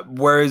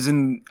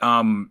in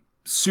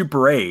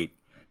Super 8,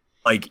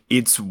 like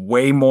it's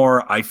way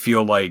more. I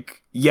feel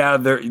like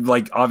they're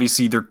like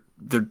obviously they're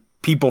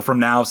people from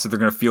now, so they're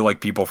gonna feel like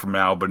people from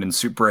now. But in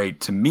Super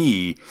 8, to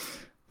me,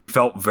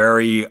 felt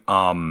very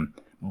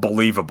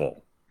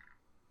believable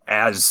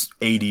as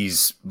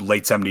 80s,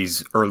 late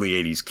 70s, early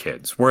 80s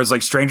kids. Whereas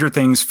like Stranger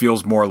Things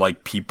feels more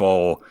like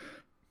people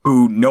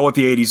who know what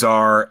the 80s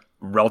are,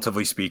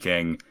 relatively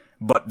speaking.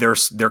 But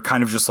they're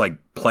kind of just like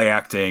play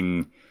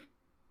acting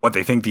what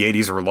they think the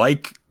 80s were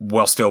like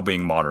while still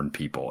being modern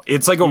people.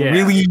 It's like a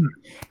really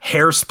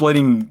hair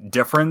splitting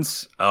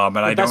difference. And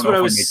I don't know if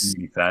I'm making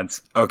any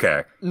sense.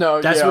 Okay.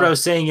 No, that's what I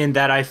was saying, in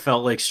that I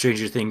felt like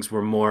Stranger Things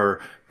were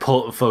more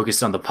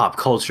focused on the pop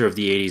culture of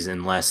the 80s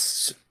and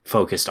less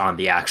focused on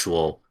the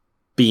actual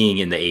being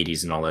in the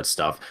 80s and all that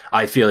stuff.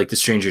 I feel like the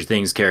Stranger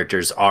Things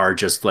characters are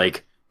just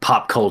like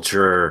pop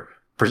culture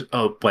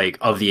like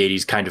of the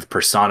 80s kind of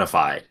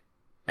personified.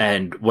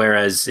 And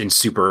whereas in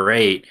Super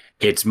 8,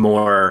 it's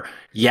more,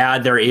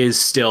 there is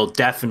still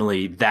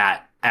definitely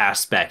that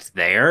aspect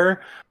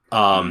there.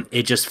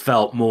 It just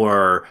felt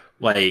more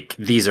like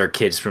these are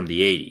kids from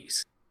the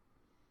 80s.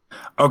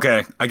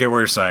 Okay, I get what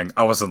you're saying.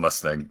 I wasn't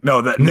listening.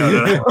 No.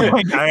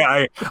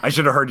 I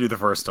should have heard you the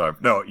first time.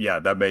 No,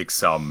 that makes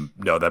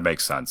that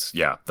makes sense.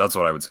 Yeah, that's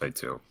what I would say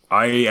too.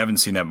 I haven't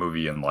seen that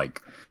movie in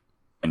like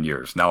 10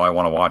 years. Now I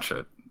want to watch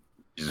it.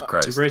 Jesus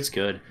Christ. Super 8's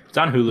good. It's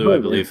on Hulu, I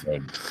believe.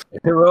 Is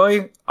it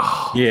really?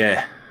 Oh,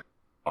 yeah.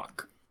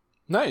 Fuck.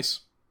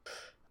 Nice.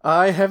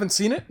 I haven't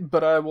seen it,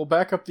 but I will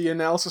back up the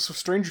analysis of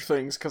Stranger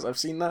Things because I've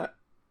seen that.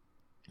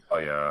 Oh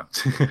yeah.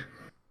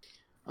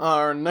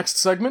 Our next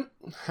segment,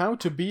 How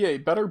to Be a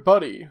Better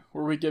Buddy,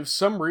 where we give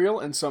some real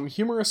and some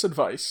humorous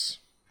advice.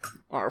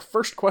 Our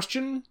first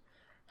question,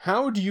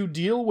 how do you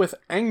deal with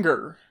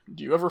anger?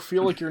 Do you ever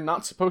feel like you're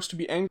not supposed to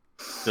be angry?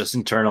 Just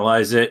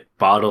internalize it,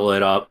 bottle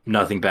it up,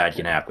 nothing bad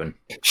can happen.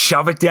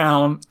 Shove it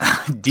down,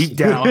 deep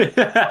down.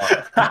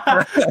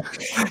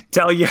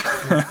 Tell you.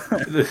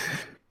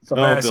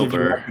 Oh, Bill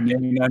Burr.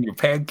 On your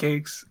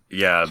pancakes.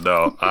 Yeah,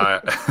 no,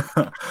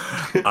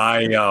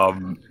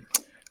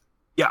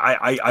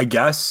 I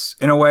guess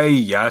in a way,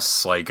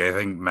 yes. Like, I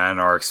think men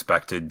are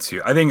expected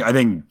to. I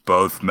think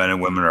both men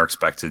and women are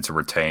expected to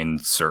retain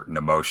certain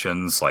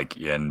emotions, like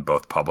in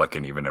both public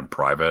and even in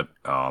private.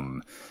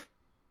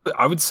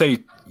 I would say,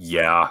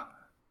 yeah,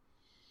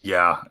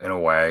 in a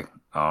way.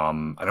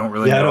 I don't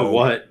really know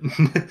what.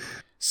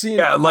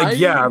 See, like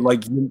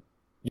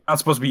you're not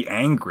supposed to be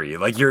angry.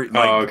 Like you're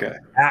like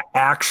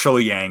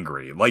actually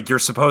angry. Like you're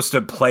supposed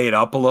to play it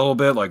up a little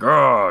bit. Like,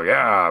 oh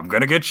yeah, I'm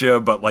gonna get you,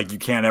 but like you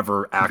can't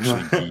ever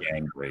actually be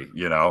angry.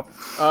 You know?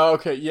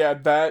 Okay, yeah,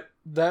 that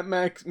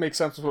makes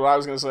sense with what I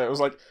was gonna say. It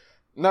was like,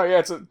 no,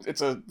 yeah,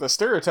 the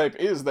stereotype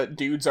is that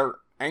dudes are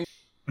angry.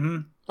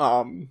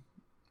 Mm-hmm.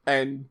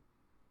 And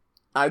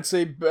I'd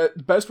say the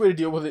best way to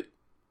deal with it,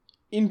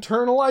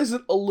 internalize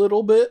it a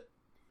little bit.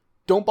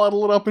 Don't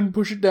bottle it up and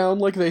push it down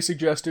like they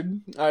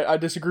suggested. I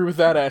disagree with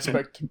that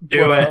aspect.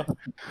 Do it.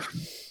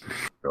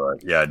 Do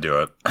it. Yeah, do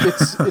it.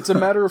 It's a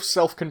matter of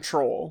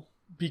self-control,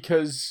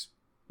 because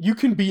you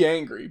can be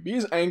angry. Be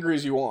as angry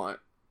as you want.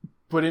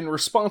 But in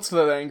response to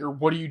that anger,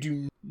 what do you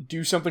do?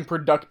 Do something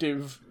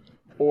productive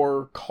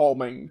or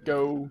calming.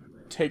 Go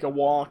take a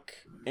walk,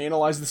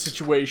 analyze the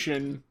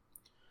situation.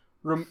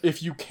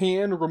 If you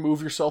can,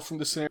 remove yourself from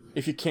the scenario.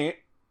 If you can't,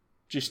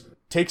 just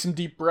take some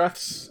deep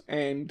breaths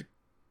and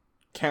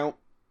count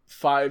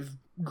 5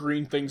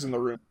 green things in the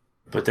room.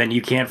 But then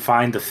you can't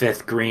find the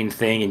 5th green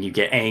thing and you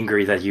get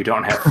angry that you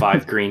don't have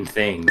 5 green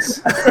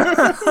things.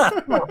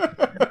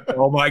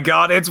 Oh my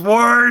god, it's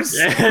worse!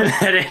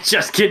 And it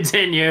just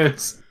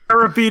continues.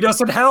 Therapy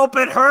doesn't help,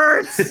 it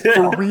hurts!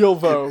 For real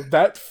though,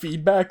 that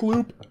feedback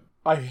loop,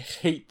 I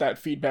hate that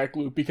feedback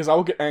loop because I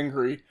will get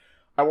angry.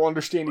 I will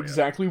understand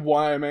exactly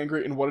why I'm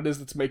angry and what it is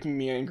that's making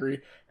me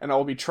angry, and I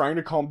will be trying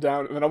to calm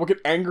down, and then I will get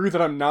angry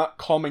that I'm not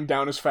calming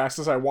down as fast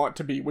as I want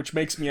to be, which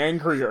makes me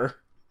angrier.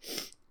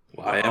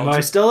 Why am I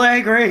still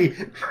angry?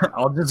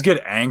 I'll just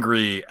get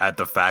angry at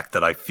the fact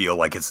that I feel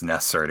like it's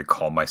necessary to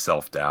calm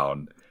myself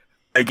down.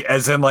 Like,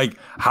 as in, like,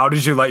 how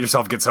did you let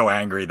yourself get so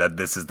angry that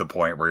this is the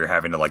point where you're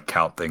having to, like,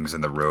 count things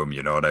in the room,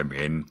 you know what I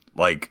mean?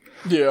 Like,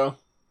 yeah.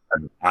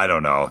 I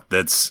don't know.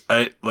 That's,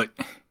 I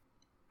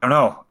don't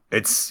know.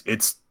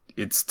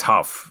 It's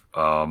tough.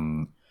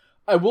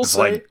 I will say,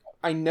 like,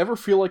 I never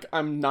feel like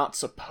I'm not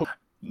supposed.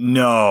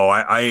 No,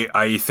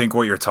 I think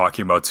what you're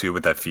talking about too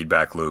with that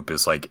feedback loop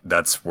is like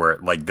that's where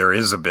like there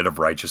is a bit of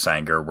righteous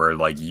anger where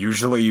like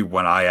usually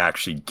when I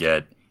actually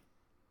get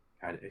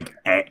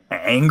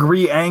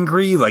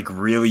angry, like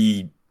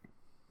really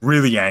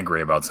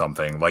angry about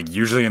something, like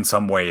usually in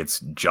some way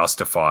it's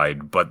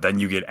justified, but then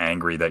you get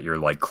angry that you're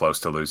like close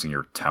to losing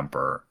your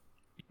temper.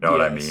 You know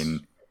what I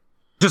mean?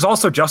 Which is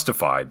also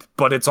justified,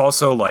 but it's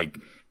also like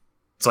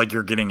it's like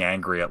you're getting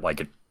angry at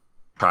like a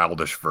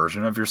childish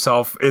version of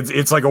yourself.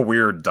 It's like a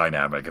weird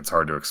dynamic. It's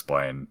hard to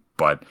explain,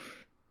 but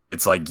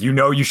it's like, you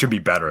know, you should be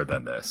better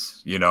than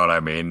this. You know what I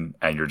mean?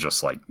 And you're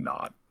just like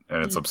not,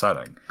 and it's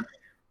upsetting.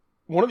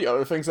 One of the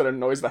other things that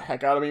annoys the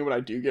heck out of me when I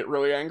do get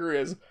really angry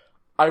is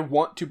I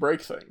want to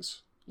break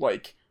things.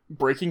 Like,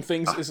 breaking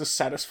things is a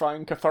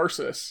satisfying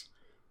catharsis,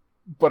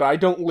 but I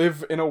don't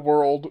live in a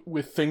world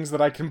with things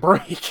that I can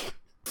break.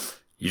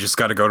 You just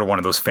got to go to one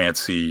of those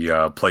fancy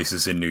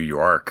places in New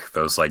York,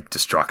 those like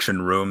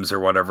destruction rooms or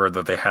whatever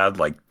that they had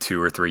like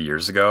 2 or 3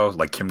 years ago.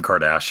 Like Kim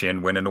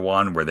Kardashian went into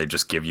one where they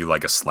just give you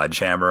like a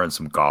sledgehammer and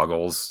some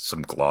goggles,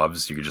 some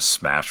gloves. You can just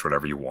smash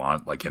whatever you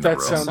want, like in the room.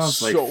 That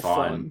sounds like so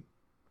fun.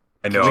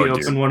 I know. Can we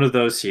open one of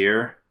those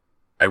here?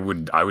 I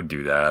would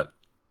do that.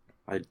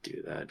 I'd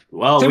do that.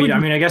 Well,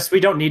 I guess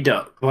we don't need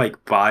to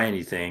like buy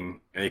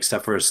anything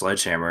except for a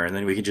sledgehammer, and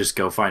then we can just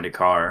go find a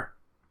car.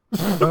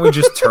 Don't we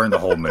just turn the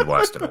whole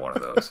Midwest into one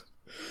of those?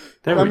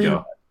 There we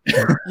go.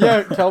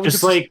 Yeah, Calvin.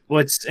 Just like,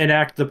 let's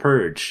enact the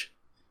purge.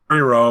 Free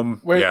Rome.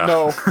 Wait, yeah.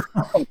 no.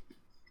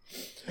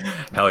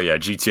 Hell yeah,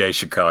 GTA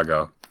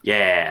Chicago.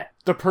 Yeah.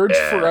 The Purge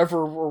Forever,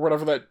 or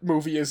whatever that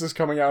movie is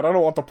coming out. I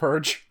don't want The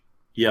Purge.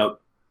 Yep.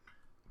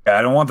 Yeah,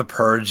 I don't want The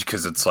Purge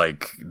because it's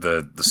like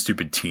the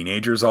stupid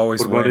teenagers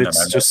always win.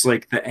 It's just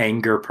like the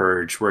anger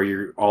purge where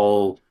you're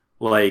all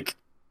like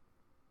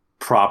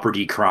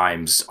property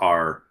crimes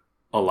are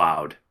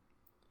allowed.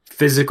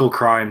 Physical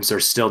crimes are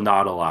still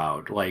not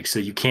allowed. Like, so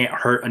you can't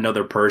hurt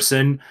another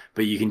person,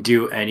 but you can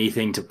do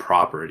anything to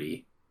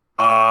property.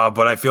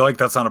 But I feel like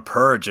that's not a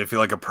purge. I feel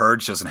like a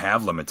purge doesn't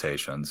have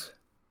limitations.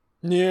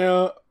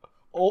 Yeah.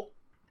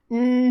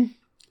 I'm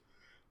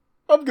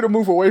gonna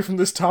move away from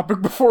this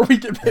topic before we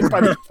get hit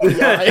by the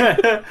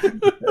FBI.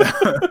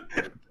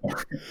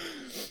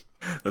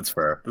 That's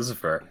fair. This is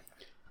fair.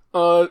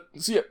 So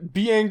yeah,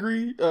 be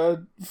angry.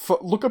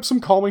 Look up some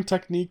calming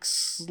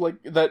techniques like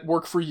that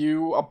work for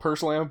you.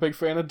 Personally, I'm a big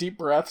fan of deep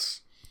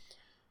breaths,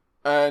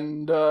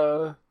 and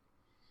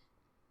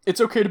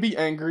it's okay to be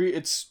angry.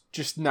 It's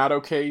just not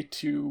okay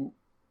to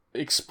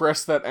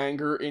express that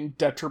anger in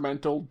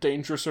detrimental,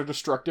 dangerous, or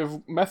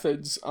destructive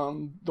methods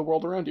on the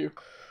world around you.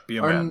 Be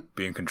a man.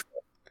 Be in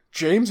control.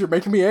 James, you're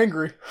making me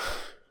angry.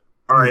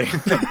 All right.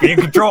 Be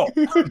in control.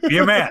 Be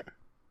a man.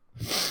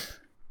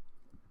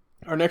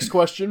 Our next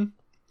question.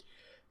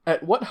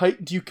 At what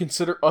height do you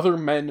consider other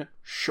men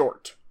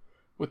short?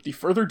 With the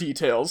further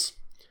details,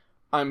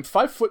 I'm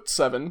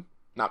 5'7",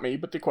 not me,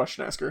 but the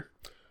question asker.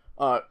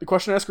 The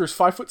question asker is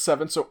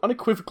 5'7", so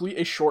unequivocally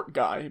a short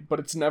guy, but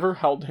it's never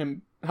held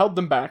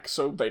them back,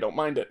 so they don't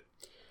mind it.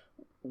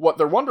 What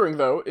they're wondering,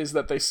 though, is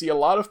that they see a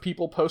lot of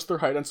people post their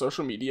height on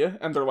social media,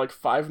 and they're like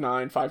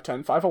 5'9",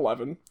 5'10",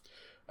 5'11",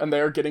 and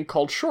they are getting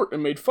called short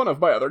and made fun of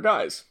by other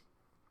guys.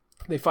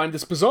 They find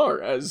this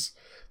bizarre, as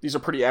these are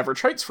pretty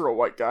average heights for a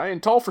white guy,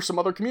 and tall for some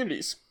other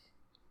communities.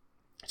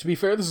 To be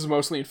fair, this is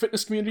mostly in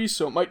fitness communities,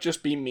 so it might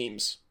just be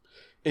memes.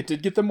 It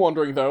did get them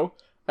wondering, though,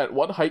 at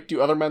what height do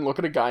other men look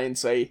at a guy and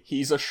say,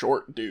 he's a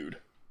short dude?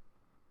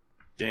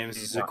 James,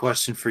 this is a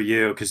question for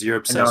you, because you're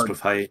obsessed with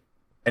height.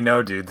 I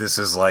know, dude. This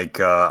is like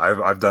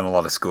I've done a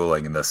lot of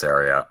schooling in this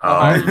area. How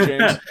are you,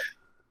 James?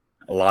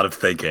 A lot of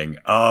thinking.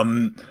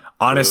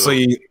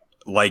 Honestly,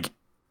 like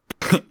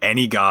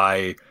any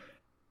guy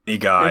is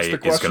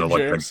gonna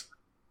look.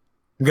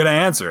 I'm gonna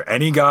answer.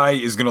 Any guy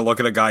is gonna look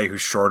at a guy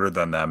who's shorter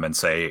than them and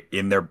say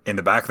in the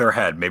back of their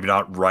head, maybe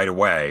not right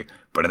away,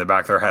 but in the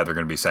back of their head, they're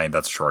gonna be saying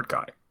that's a short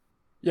guy.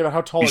 Yeah, but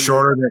how tall are He's you?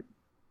 shorter than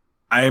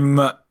I'm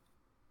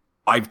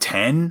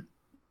 5'10",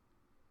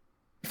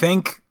 I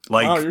think.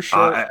 Like, Oh, you're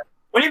short.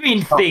 What do you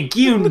mean think?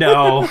 You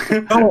know.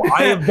 No,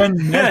 I have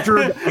been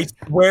measured. I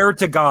swear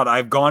to God,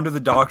 I've gone to the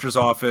doctor's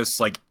office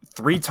like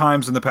 3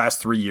 times in the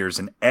past 3 years,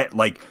 and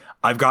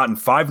I've gotten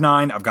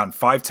 5'9", I've gotten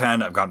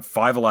 5'10", I've gotten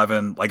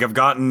 5'11", like I've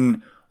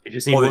gotten. You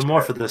just need one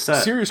more for the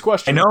set. Serious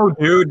question. I know,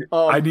 dude.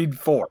 I need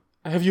 4.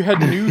 Have you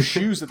had new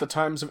shoes at the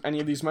times of any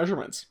of these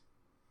measurements?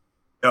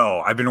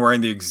 No, I've been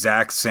wearing the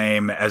exact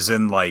same, as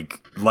in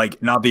like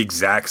not the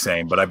exact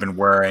same, but I've been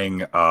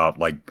wearing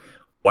like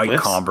white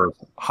Lips? Converse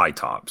high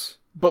tops.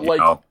 But You like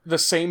know? the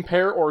same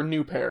pair or a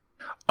new pair?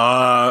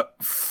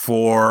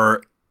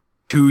 For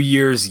 2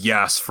 years,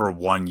 yes. For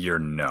 1 year,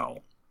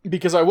 no.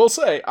 Because I will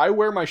say, I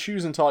wear my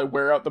shoes until I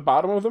wear out the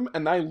bottom of them,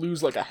 and I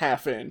lose like a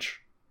half inch.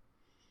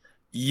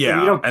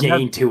 Yeah, You don't and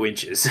gain 2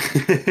 inches.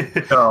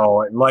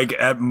 no, like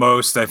at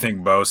most, I think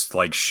most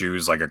like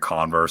shoes, like a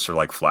Converse or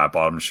like flat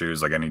bottom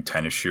shoes, like any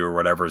tennis shoe or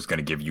whatever, is going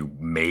to give you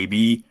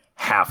maybe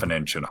half an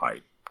inch in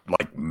height,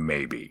 like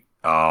maybe.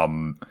 But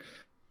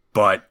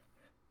I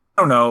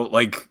don't know,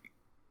 like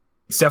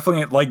it's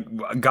definitely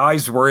like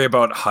guys worry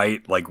about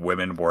height, like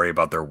women worry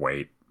about their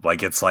weight.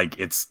 Like it's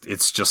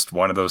just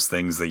one of those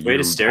things that Way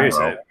to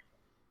stereotype.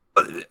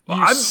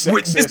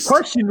 This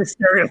question is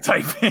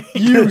stereotyping.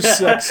 You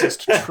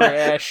sexist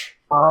trash.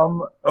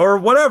 Or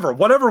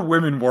whatever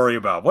women worry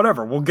about.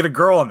 Whatever. We'll get a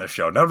girl on the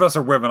show. None of us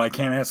are women. I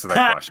can't answer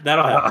that question.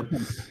 That'll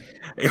happen.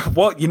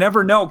 Well, you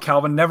never know,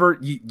 Calvin.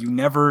 You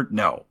never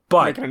know.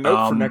 But Making a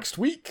note for next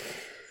week.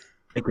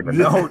 making a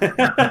note.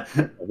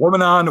 A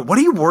woman on. What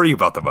do you worry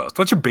about the most?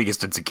 What's your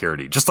biggest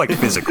insecurity? Just like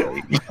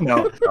physically, you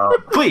know.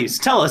 Please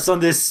tell us on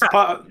this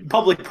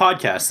public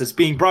podcast that's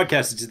being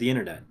broadcasted to the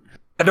internet.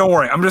 Don't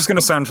worry. I'm just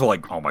gonna send to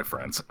like all my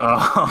friends.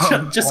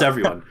 Just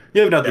everyone.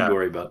 You have nothing to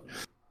worry about.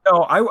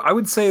 No, I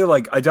would say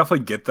like I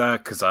definitely get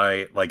that because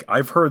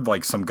I've heard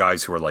like some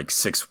guys who are like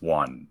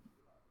 6'1"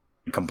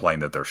 complain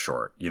that they're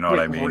short. You know what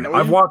I mean? Really?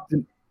 I've walked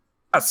in.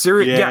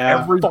 Serious,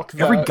 yeah. Fuck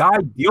Every that. guy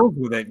deals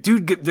with it,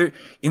 dude.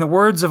 In the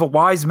words of a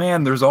wise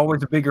man, there's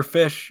always a bigger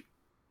fish.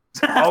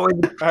 Always,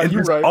 and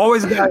You're there's right.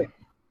 always a guy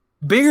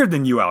bigger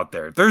than you out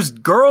there. There's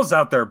girls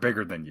out there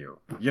bigger than you.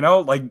 You know,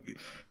 like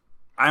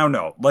I don't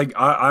know. Like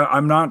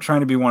I'm not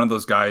trying to be one of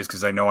those guys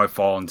because I know I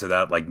fall into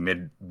that like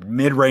mid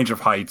range of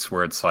heights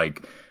where it's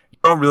like you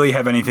don't really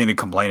have anything to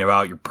complain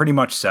about. You're pretty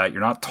much set.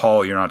 You're not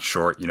tall. You're not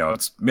short. You know,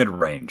 it's mid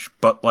range.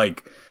 But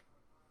like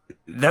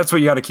that's what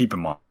you got to keep in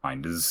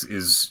mind.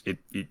 Is it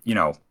you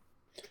know?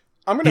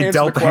 I'm going to You answer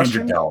dealt the the hand you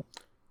question. dealt.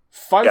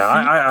 5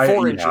 Yeah, feet,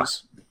 4 yeah.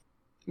 inches.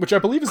 Which I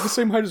believe is the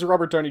same height as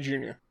Robert Downey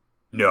Jr.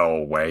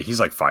 No way. He's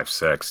like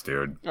 5'6",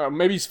 dude.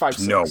 Maybe he's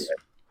 5'6". No way.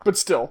 But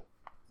still.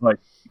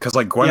 Because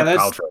like Gwyneth that's-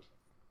 Paltrow,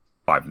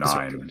 That's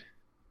 5'9".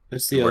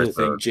 That's the Where's other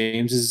thing. the-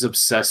 James is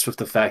obsessed with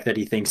the fact that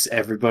he thinks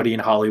everybody in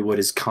Hollywood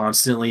is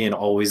constantly and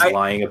always I-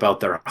 lying about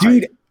their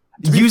Dude, height.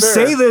 To be you fair-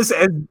 say this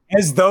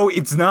as though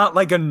it's not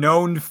like a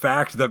known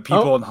fact that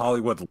people in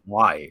Hollywood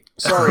lie.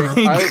 Sorry,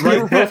 Like- we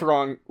were both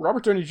wrong.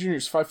 Robert Downey Jr.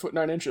 is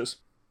 5'9".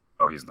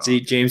 Oh, he's not. See,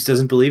 James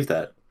doesn't believe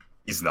that.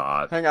 He's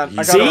not. Hang on, I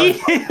He's- gotta-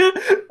 See?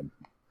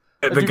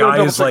 I the do gotta guy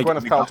double is check like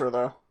Gwyneth Paltrow,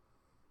 though.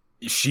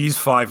 she's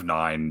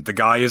 5'9". The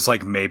guy is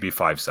like maybe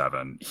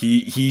 5'7".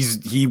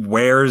 He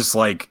wears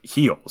like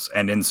heels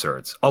and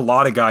inserts. A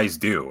lot of guys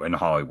do in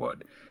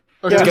Hollywood.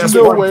 Okay, Yeah, there's guess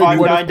no what? way 5'9"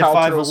 Gwyneth to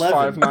Paltrow's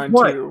 5'11".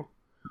 5'9"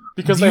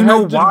 because Do they you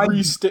know had to why?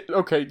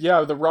 Okay,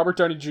 yeah, the Robert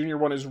Downey Jr.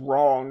 one is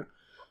wrong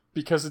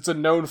because it's a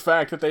known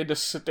fact that they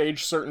just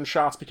stage certain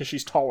shots because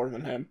she's taller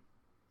than him.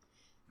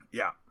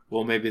 Yeah.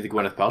 Well, maybe the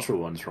Gwyneth Paltrow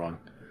one's wrong.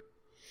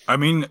 I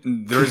mean,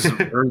 there's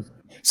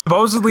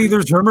supposedly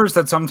there's rumors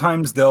that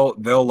sometimes they'll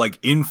like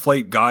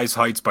inflate guys'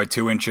 heights by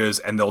 2 inches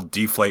and they'll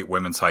deflate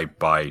women's height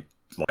by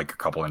like a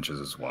couple inches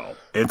as well.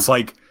 It's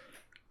like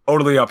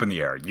totally up in the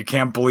air. You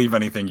can't believe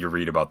anything you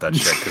read about that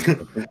shit.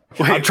 'Cause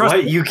Wait, trust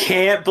what? me. You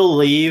can't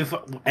believe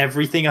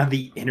everything on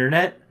the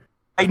internet?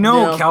 I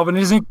know, Yeah. Calvin,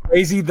 isn't it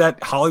crazy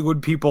that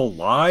Hollywood people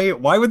lie?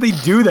 Why would they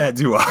do that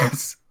to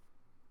us?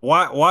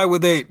 Why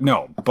would they?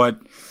 No, but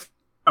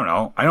I don't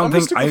know. I don't I'm gonna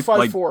think stick I with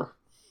like. 5'4".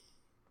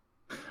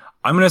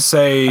 I'm gonna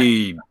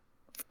say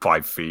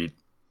 5 feet.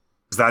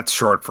 'Cause that's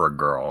short for a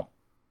girl.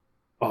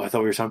 Oh, I thought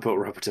we were talking about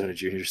Robert Downey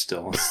Jr.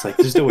 still. It's like,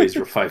 there's no ways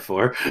you're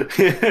 5'4".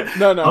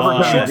 No,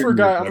 Uh, short for a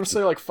guy. I'm gonna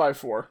say like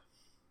 5'4".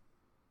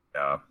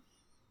 Yeah.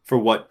 For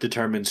what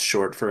determines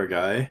short for a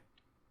guy?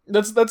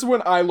 That's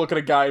when I look at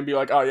a guy and be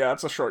like, oh yeah,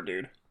 that's a short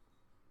dude.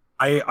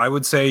 I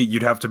would say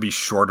you'd have to be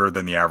shorter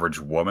than the average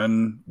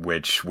woman,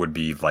 which would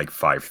be like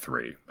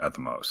 5'3" at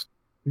the most.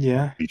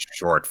 Yeah. Be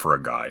short for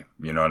a guy.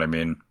 You know what I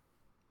mean?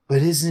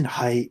 But isn't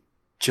height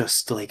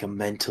just like a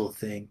mental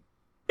thing?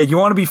 Hey, you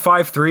want to be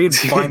 5'3" and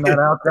find that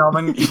out,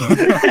 Calvin?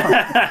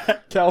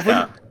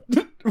 Calvin,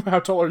 how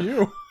tall are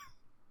you?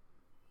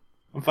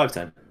 I'm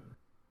 5'10".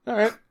 All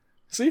right,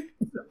 see,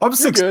 I'm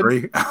You're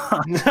good.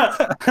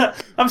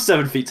 6'3". I'm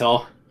 7 feet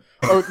tall.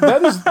 oh,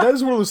 that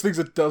is one of those things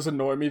that does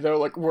annoy me though.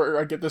 Like where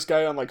I get this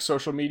guy on like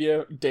social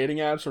media dating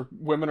apps, or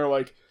women are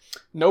like,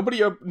 nobody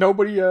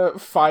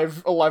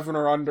 5'11"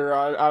 or under.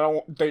 I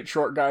don't date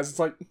short guys. It's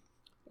like,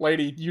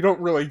 lady, you don't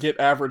really get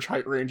average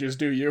height ranges,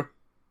 do you?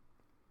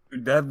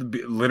 That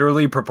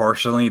literally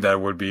proportionally,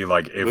 that would be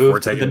like if Move we're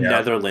to the taking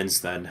Netherlands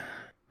then.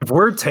 if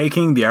we're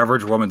taking the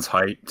average woman's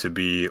height to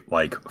be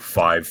like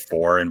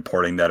 5'4" and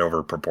porting that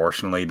over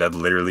proportionally, that'd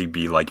literally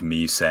be like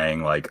me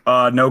saying like,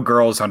 no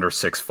girls under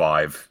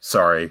 6'5".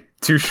 Sorry,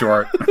 too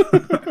short.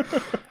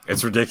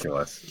 It's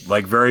ridiculous.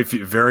 Like very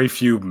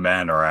few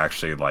men are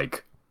actually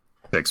like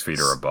 6 feet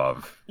or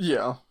above.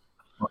 Yeah.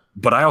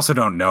 But I also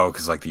don't know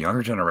because like the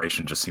younger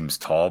generation just seems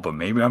tall, but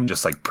maybe I'm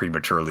just like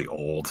prematurely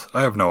old.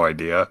 I have no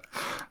idea.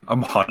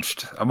 I'm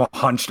hunched. I'm a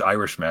hunched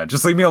Irish man.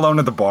 Just leave me alone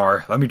at the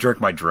bar. Let me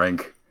drink my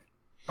drink.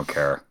 Don't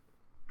care.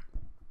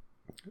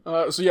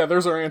 So yeah,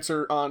 there's our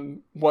answer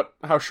on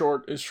how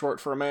short is short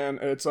for a man.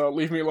 It's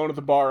leave me alone at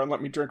the bar and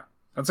let me drink.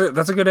 That's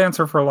a good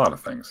answer for a lot of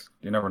things.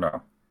 You never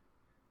know.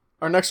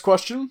 Our next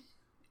question.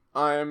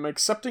 I'm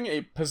accepting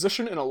a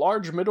position in a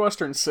large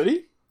Midwestern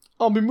city.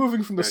 I'll be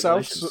moving from the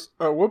south.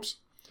 Congratulations.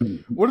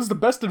 What is the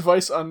best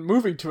advice on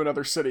moving to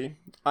another city?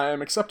 I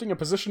am accepting a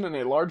position in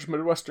a large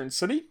Midwestern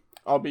city.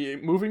 I'll be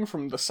moving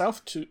from the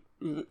south to...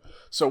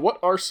 So what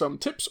are some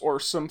tips or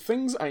some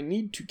things I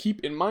need to keep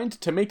in mind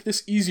to make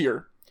this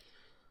easier?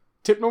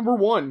 Tip number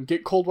 1,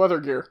 get cold weather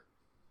gear.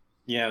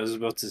 Yeah, I was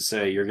about to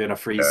say, you're gonna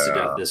freeze to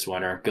death this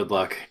winter. Good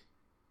luck.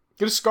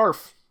 Get a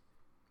scarf.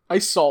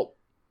 Ice salt.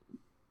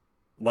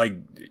 Like,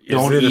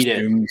 Don't eat it.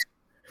 assumed-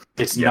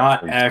 It's Yeah,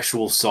 not please.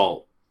 actual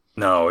salt.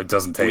 No, it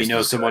doesn't taste. We know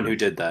as someone good. who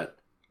did that.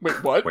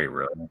 Wait, what? Wait,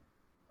 really?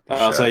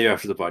 I'll Shit. tell you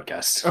after the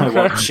podcast. Okay. I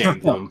won't shame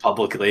them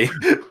publicly.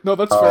 No,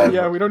 that's fair. Um,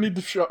 Yeah, we don't need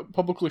to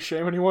publicly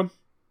shame anyone.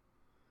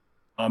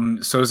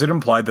 So is it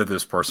implied that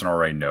this person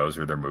already knows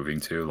where they're moving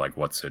to? Like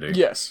what city?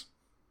 Yes.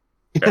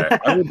 Okay.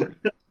 I would,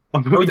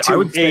 I'm moving I to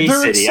would a say-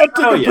 They're city.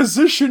 accepting Oh, a yeah.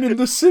 position in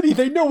the city.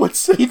 They know what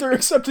city they're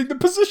accepting the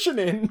position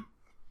in.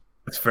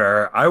 That's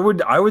fair. I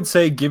would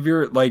say give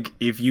your like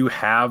if you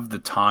have the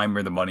time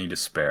or the money to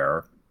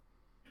spare,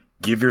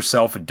 give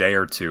yourself a day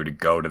or two to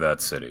go to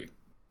that city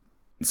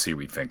and see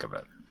what you think of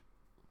it.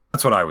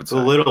 That's what I would It's say.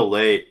 a little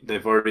late.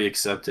 They've already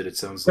accepted, it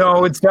sounds like.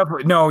 No, it's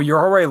definitely no. You're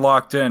already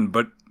locked in,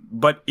 but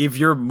if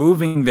you're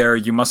moving there,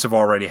 you must have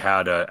already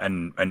had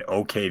an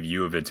okay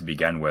view of it to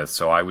begin with.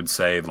 So I would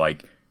say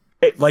like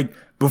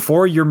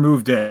before you're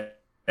moved in,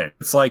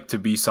 it's like to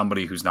be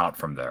somebody who's not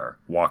from there,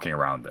 walking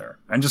around there,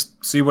 and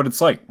just see what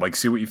it's like. Like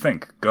see what you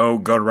think. Go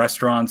to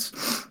restaurants,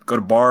 go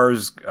to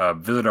bars,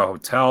 visit a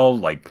hotel,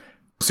 like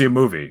see a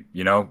movie.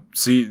 You know,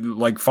 see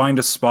like find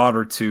a spot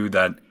or two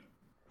that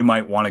you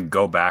might want to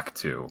go back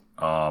to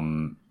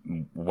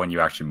when you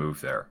actually move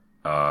there.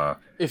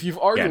 If you've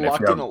already Yeah, and if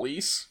locked you in have- a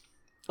lease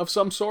of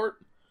some sort,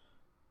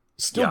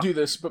 still Yeah. do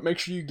this, but make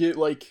sure you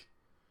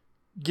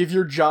give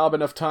your job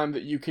enough time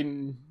that you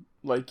can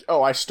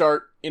I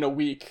start in a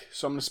week,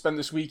 so I'm gonna spend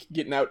this week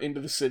getting out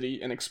into the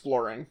city and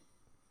exploring.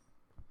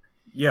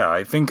 Yeah,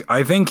 I think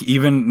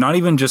even not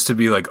even just to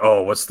be like,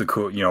 oh, what's the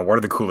cool, what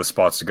are the coolest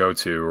spots to go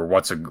to, or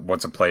what's a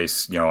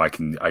place, I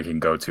can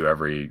go to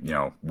every,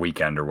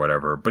 weekend or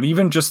whatever, but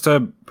even just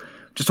to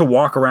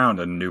walk around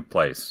in a new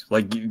place.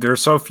 Like there are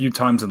so few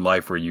times in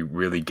life where you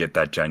really get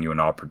that genuine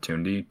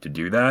opportunity to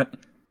do that.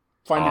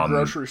 Find a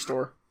grocery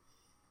store.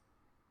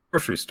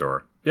 Grocery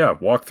store. Yeah,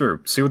 walk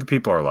through, see what the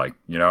people are like,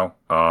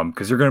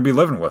 because you're going to be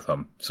living with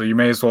them. So you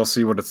may as well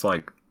see what it's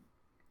like.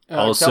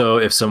 Also,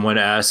 if someone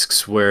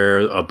asks where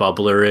a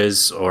bubbler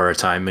is or a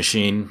time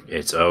machine,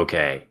 it's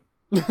okay.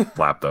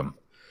 Flap them.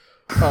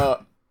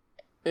 A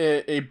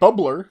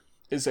bubbler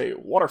is a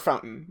water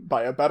fountain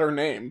by a better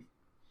name.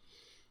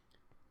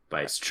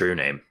 By its true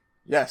name.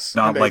 Yes,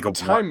 Not and like a a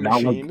time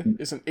not like- machine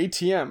is an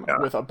ATM Yeah.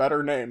 with a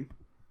better name.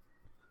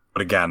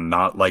 But again,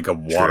 not like a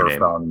water name.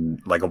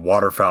 fountain,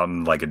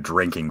 like a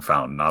drinking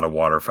fountain, not a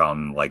water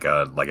fountain like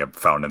a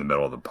fountain in the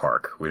middle of the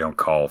park. We don't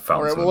call All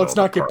fountains. right, well, let's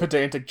not get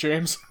pedantic,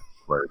 James.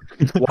 Well,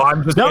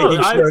 I'm just No,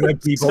 making sure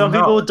that people some know.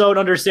 people don't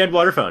understand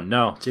water fountain.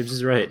 No, James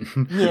is right.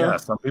 Yeah,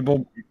 some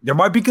people. There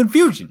might be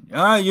confusion.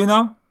 You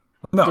know.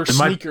 No, There's There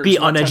might sneakers, be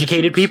not tennis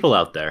uneducated shoes. people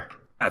out there.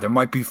 yeah, there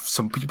might be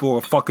some people who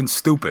are fucking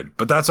stupid,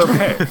 but that's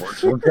okay.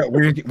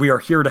 we are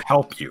here to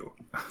help you.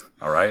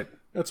 All right.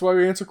 That's why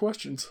we answer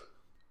questions.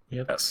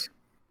 Yes.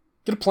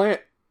 Get a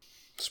plant.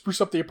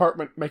 Spruce up the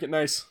apartment. Make it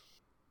nice.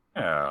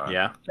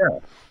 Yeah.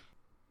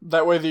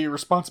 That way, the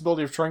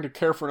responsibility of trying to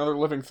care for another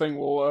living thing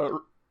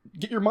will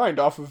get your mind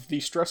off of the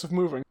stress of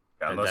moving.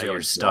 Yeah, And unless that you have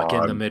you're a stuck in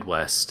dog. the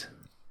Midwest.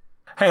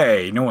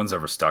 Hey, no one's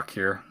ever stuck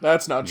here.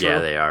 That's not true. Yeah,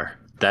 they are.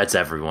 That's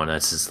everyone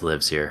that just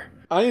lives here.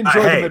 I enjoy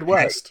Hey, the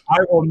Midwest, I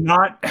will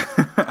not.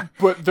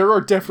 but there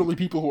are definitely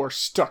people who are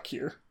stuck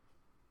here.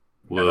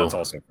 Yeah, Woo. that's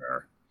also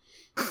fair.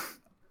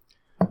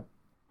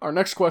 Our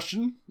next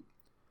question: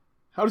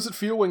 how does it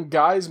feel when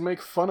guys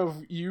make fun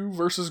of you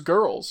versus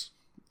girls?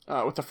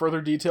 With the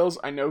further details,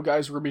 I know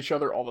guys rib each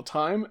other all the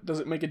time.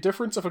 Does it make a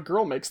difference if a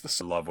girl makes the I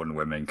same? love when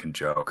women can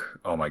joke.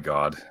 Oh my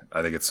god,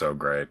 I think it's so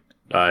great.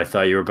 I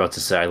thought you were about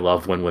to say I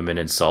love when women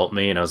insult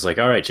me, and I was like,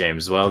 all right,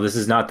 James, well, this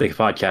is not the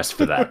podcast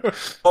for that.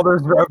 Well,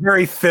 there's a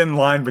very thin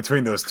line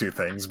between those two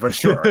things, but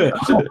sure.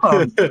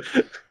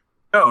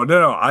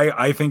 No.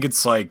 I think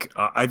it's like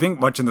I think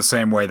much in the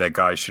same way that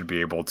guys should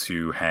be able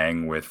to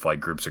hang with like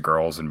groups of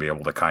girls and be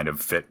able to kind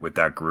of fit with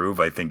that groove.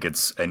 I think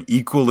it's an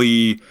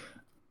equally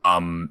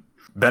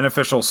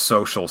beneficial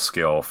social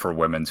skill for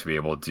women to be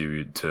able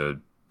to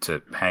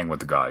hang with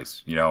the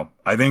guys. You know,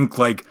 I think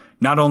like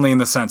not only in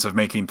the sense of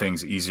making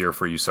things easier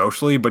for you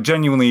socially, but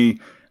genuinely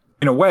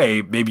in a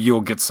way, maybe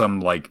you'll get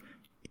some like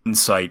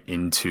insight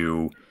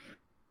into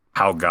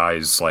how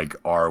guys like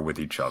are with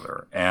each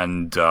other,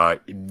 and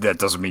that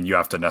doesn't mean you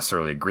have to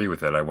necessarily agree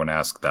with it. I wouldn't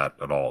ask that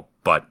at all,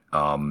 but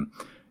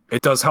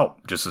it does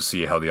help just to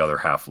see how the other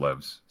half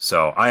lives.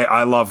 So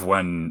I love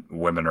when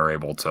women are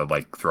able to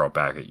like throw it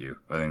back at you.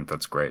 I think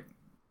that's great.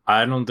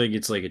 I don't think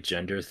it's like a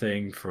gender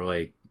thing for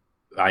like,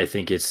 I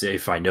think it's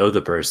if I know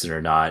the person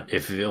or not.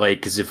 If like,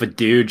 because if a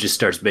dude just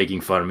starts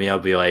making fun of me, I'll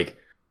be like,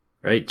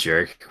 right,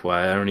 jerk,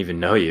 why, I don't even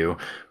know you.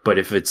 But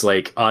if it's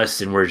like us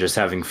and we're just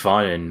having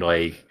fun and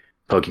like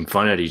poking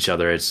fun at each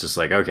other, it's just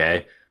like,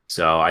 okay.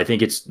 So I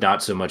think it's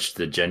not so much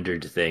the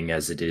gendered thing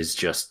as it is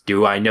just,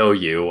 do I know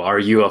you? Are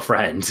you a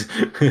friend?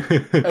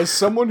 As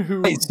someone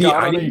who Hey, see,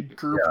 got I on a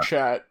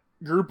didn't-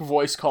 group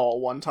voice call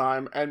one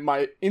time, and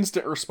my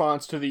instant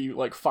response to the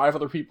like 5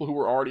 other people who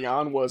were already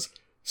on was,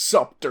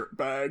 "Sup,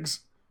 dirtbags."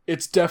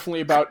 It's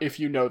definitely about if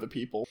you know the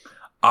people.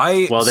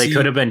 Well, they see-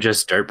 could have been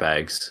just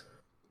dirtbags.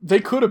 They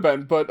could have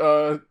been, but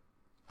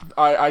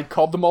I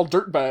called them all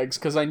dirtbags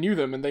because I knew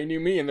them and they knew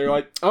me, and they're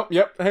like, "Oh,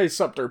 yep, hey,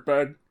 sup,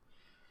 dirtbag."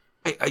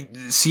 I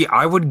see.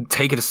 I would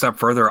take it a step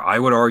further. I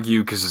would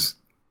argue because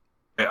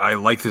I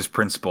like this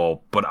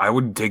principle, but I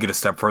would take it a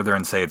step further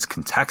and say it's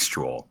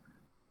contextual.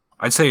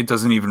 I'd say it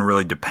doesn't even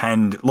really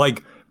depend.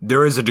 Like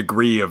there is a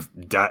degree of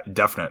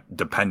definite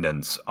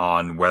dependence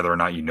on whether or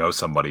not you know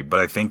somebody, but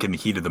I think in the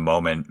heat of the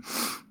moment,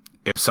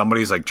 if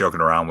somebody's like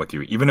joking around with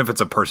you, even if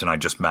it's a person I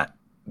just met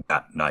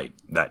that night,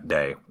 that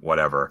day,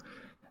 whatever,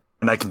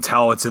 and I can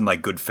tell it's in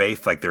like good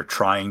faith, like they're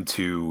trying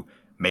to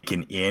make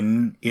an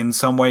in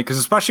some way, because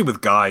especially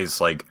with guys,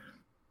 like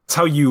it's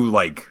how you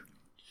like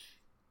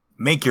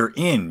make your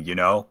in, you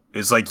know,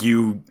 is like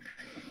you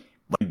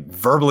like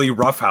verbally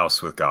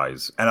roughhouse with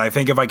guys. And I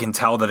think if I can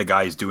tell that a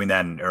guy is doing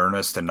that in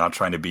earnest and not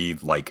trying to be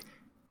like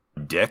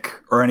dick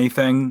or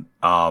anything,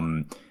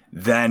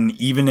 then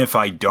even if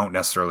I don't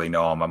necessarily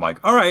know him, I'm like,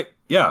 all right,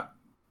 yeah,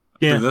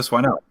 do this,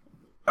 why not?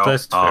 You know,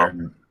 That's fair.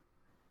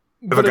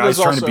 if But a it guy's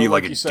is trying to also, be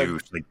like you a said,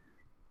 douche, like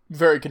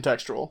very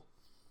contextual.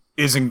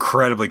 is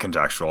incredibly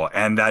contextual,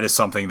 and that is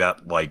something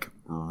that like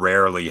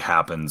rarely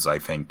happens, I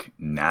think,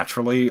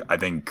 naturally. I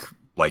think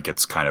like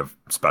it's kind of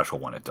special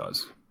when it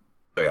does.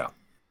 So yeah.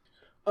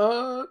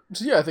 So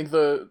yeah, I think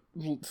the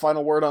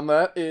final word on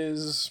that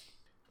is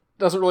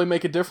doesn't really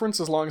make a difference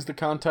as long as the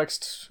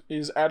context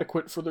is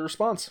adequate for the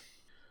response.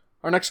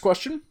 Our next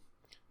question: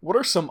 what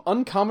are some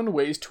uncommon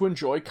ways to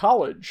enjoy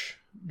college?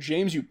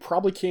 James, you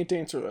probably can't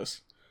answer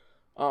this.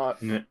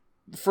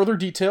 Further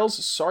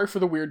details, sorry for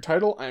the weird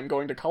title. I am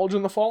going to college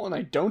in the fall, and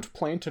I don't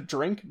plan to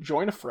drink,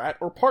 join a frat,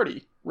 or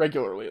party,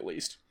 regularly at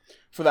least,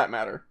 for that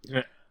matter.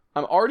 Yeah.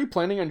 I'm already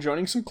planning on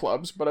joining some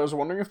clubs, but I was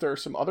wondering if there are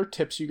some other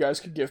tips you guys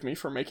could give me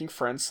for making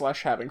friends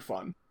 / having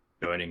fun.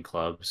 Joining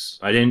clubs.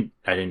 I didn't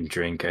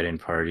drink, I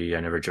didn't party,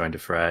 I never joined a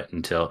frat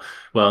until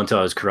I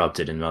was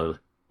corrupted in my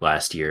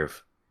last year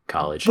of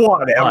college.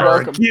 Whatever.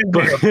 Welcome. Give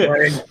me a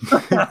break.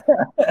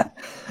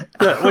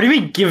 What do you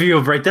mean give you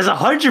a break? That's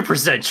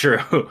 100%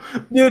 true.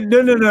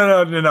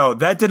 No.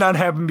 That did not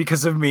happen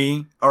because of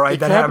me. All right, It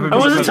that happened happened. I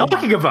wasn't because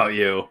talking about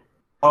you.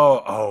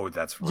 Oh,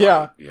 that's right.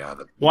 Yeah. Yeah.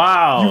 You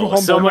Wow. humble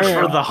So much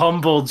man. for the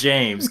humble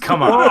James.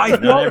 Come on. Well, I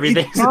Not thought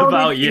everything's it sounded-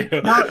 about you.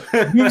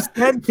 You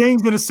said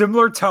things in a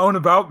similar tone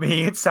about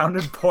me. It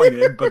sounded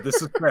pointed, but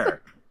this is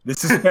fair.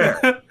 This is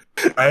fair,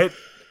 right?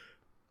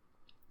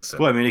 So,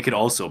 Well, I mean, it could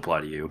also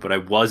apply to you, but I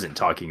wasn't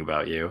talking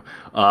about you.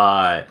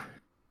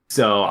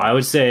 So I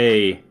would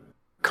say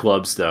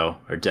clubs, though,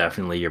 are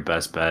definitely your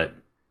best bet.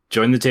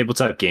 Join the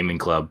tabletop gaming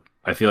club.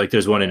 I feel like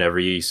there's one in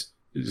every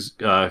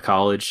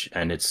college,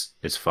 and it's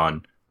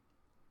fun.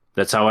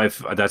 That's how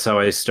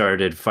I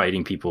started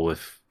fighting people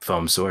with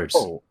foam swords.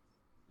 oh,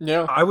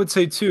 Yeah. I would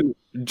say too.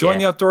 Join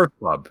the outdoors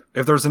club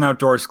if there's an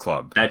outdoors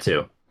club. That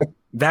too.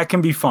 That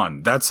can be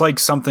fun. That's like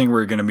something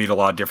where you're going to meet a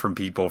lot of different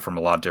people from a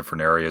lot of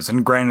different areas.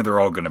 And granted, they're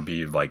all going to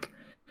be like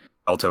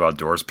relative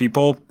outdoors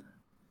people,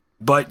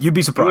 but you'd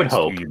be surprised.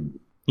 hope.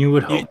 You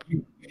would hope.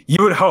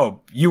 You would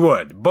hope. You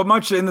would. But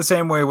much in the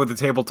same way with the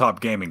tabletop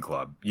gaming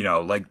club,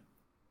 like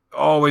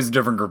always a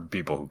different group of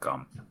people who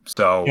come.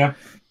 So Yeah.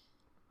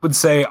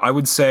 I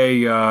would say,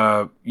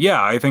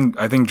 yeah, I think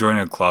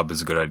joining a club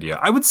is a good idea.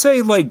 I would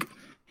say, like,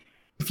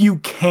 if you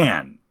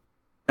can,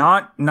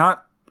 not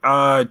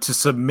to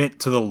submit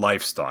to the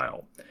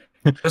lifestyle,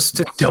 just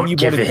to Don't see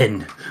give what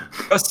in.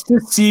 just to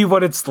see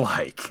what it's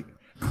like.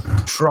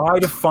 Try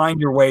to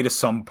find your way to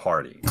some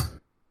party,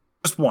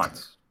 just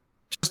once,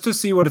 just to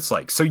see what it's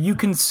like, so you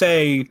can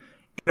say in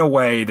a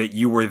way that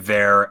you were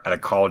there at a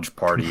college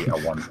party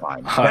at one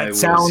time. I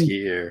was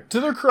here. To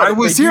their credit, I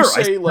was they do here.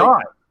 say, I like, saw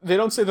it. they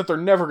don't say that they're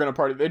never going to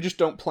party. They just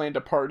don't plan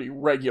to party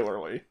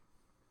regularly.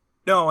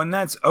 No, and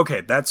that's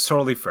okay. That's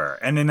totally fair.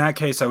 And in that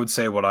case, I would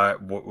say what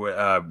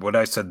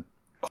I said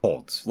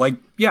holds. Like,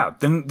 yeah,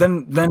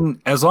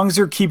 then as long as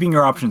you're keeping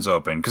your options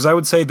open, because I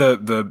would say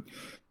the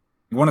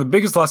one of the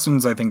biggest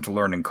lessons I think to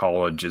learn in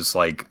college is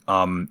like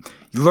you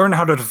learn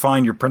how to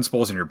define your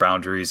principles and your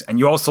boundaries, and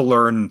you also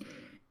learn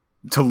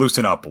to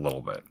loosen up a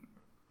little bit.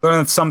 Learn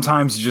that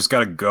sometimes you just got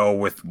to go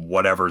with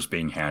whatever's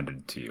being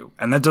handed to you,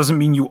 and that doesn't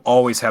mean you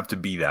always have to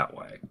be that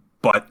way.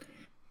 But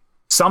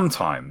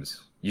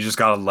sometimes you just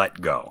got to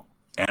let go.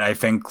 And I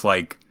think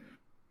like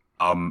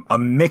a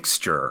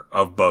mixture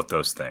of both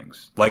those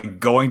things, like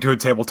going to a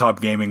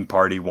tabletop gaming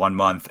party one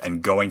month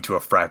and going to a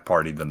frat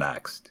party the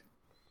next.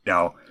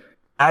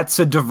 That's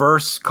a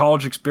diverse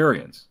college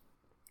experience.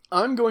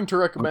 I'm going to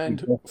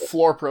recommend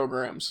floor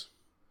programs.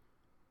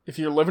 If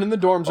you're living in the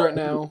dorms right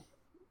now,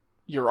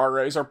 your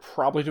RAs are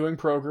probably doing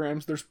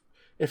programs.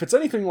 If it's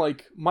anything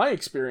like my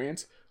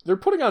experience, they're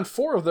putting on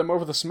 4 of them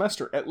over the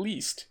semester at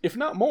least, if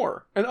not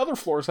more, and other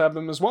floors have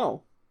them as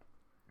well.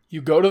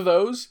 You go to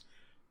those,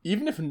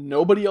 even if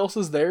nobody else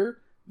is there,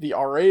 the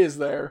RA is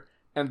there,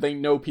 and they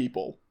know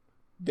people.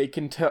 They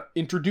can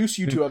introduce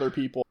you to other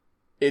people.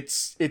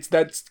 It's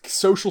that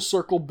social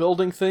circle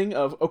building thing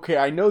of, okay,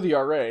 I know the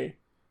RA,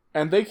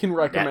 and they can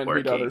recommend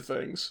me to Networking. other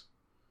things.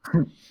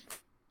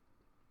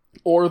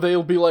 Or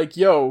they'll be like,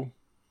 yo,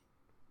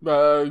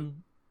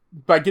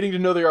 by getting to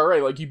know the RA,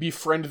 like, you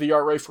befriend the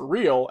RA for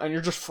real, and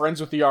you're just friends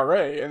with the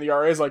RA, and the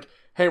RA is like,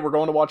 hey, we're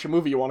going to watch a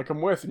movie, you want to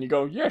come with? And you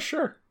go, yeah,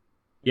 sure.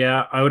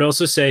 Yeah, I would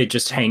also say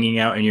just hanging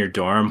out in your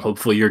dorm.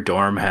 Hopefully your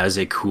dorm has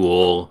a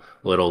cool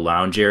little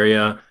lounge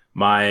area.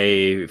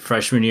 My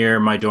freshman year,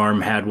 my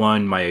dorm had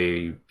one.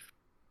 My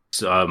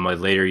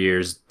later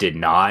years did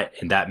not,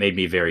 and that made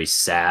me very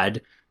sad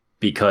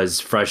because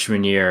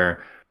freshman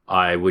year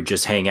I would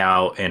just hang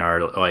out in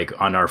our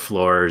on our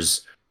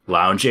floors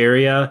lounge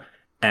area,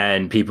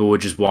 and people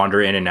would just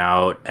wander in and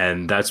out,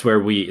 and that's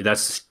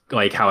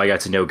like how I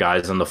got to know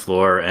guys on the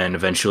floor, and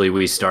eventually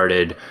we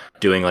started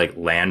doing like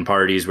LAN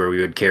parties where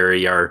we would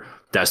carry our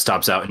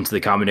desktops out into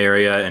the common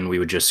area and we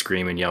would just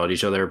scream and yell at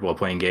each other while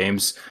playing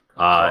games.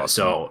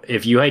 So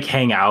if you like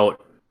hang out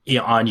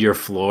on your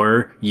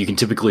floor, you can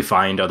typically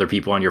find other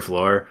people on your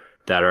floor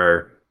that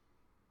are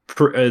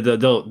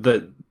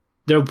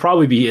there'll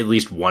probably be at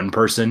least one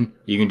person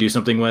you can do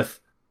something with,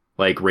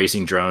 like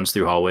racing drones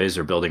through hallways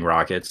or building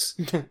rockets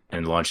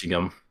and launching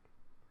them.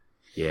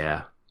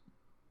 Yeah.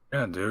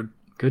 Yeah, dude.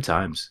 Good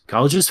times.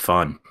 College is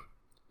fun.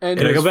 And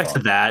Can I is go back fun. to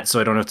that so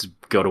I don't have to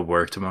go to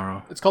work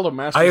tomorrow? it's called a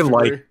master's I degree.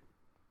 like-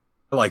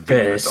 I like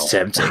being an It's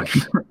adult.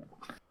 tempting.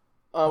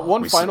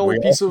 One We final all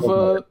piece of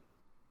love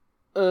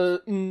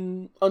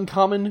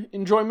uncommon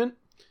enjoyment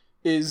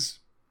is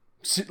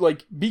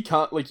like you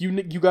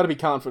got to be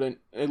confident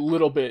a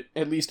little bit,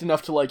 at least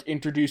enough to like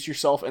introduce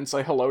yourself and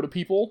say hello to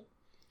people,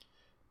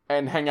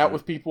 and hang out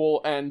with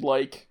people and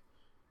like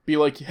be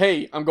like,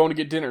 hey, I'm going to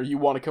get dinner. You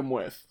want to come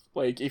with?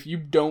 Like, if you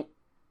don't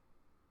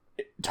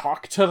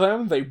talk to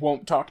them, they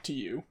won't talk to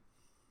you.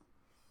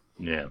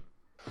 Yeah.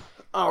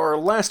 Our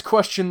last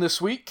question this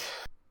week.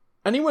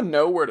 Anyone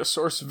know where to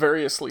source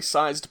variously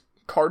sized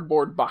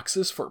cardboard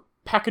boxes for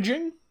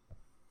packaging?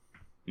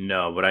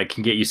 No, but I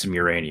can get you some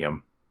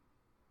uranium.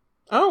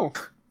 Oh,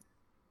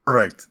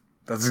 Correct.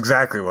 That's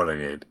exactly what I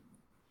need.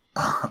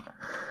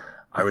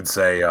 I would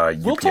say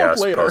UPS, We'll talk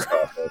later. post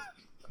office.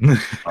 You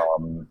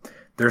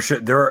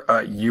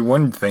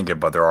wouldn't think it,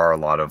 but there are a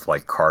lot of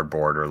like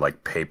cardboard or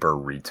like paper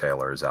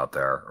retailers out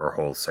there, or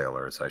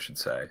wholesalers, I should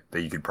say,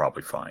 that you could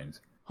probably find.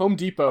 Home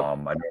Depot. I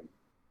mean,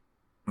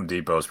 Home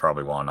Depot's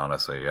probably one,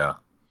 honestly. Yeah.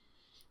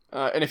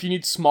 And if you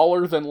need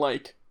smaller than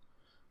like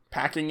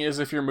packing is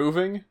if you're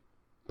moving,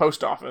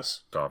 post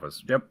office.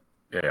 Office. Yep.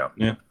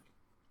 Yeah.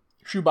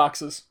 Shoe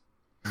boxes.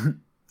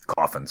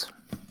 Coffins.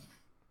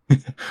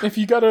 If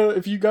you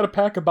gotta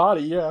pack a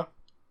body, yeah.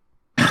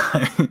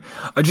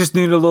 I just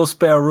need a little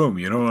spare room.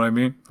 You know what I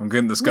mean? I'm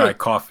getting this guy Yeah. a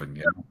coffin.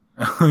 You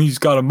know? He's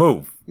got to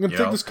move. I'm gonna you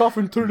take know? this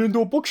coffin and turn it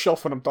into a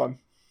bookshelf when I'm done.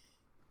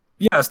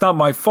 Yeah, it's not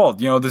my fault.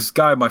 You know, this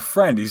guy, my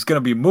friend, he's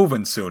gonna be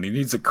moving soon. He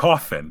needs a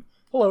coffin.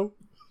 Hello.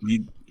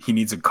 He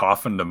needs a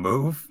coffin to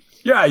move.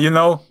 Yeah, you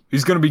know,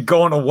 he's gonna be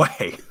going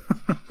away.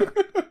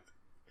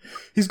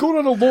 He's going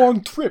on a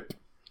long trip.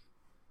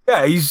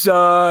 Yeah, he's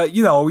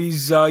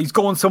he's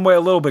going somewhere a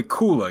little bit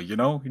cooler. You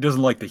know, he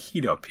doesn't like the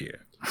heat up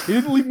here. He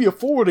didn't leave me a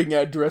forwarding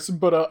address,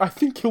 but I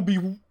think he'll be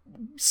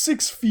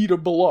 6 feet or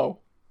below.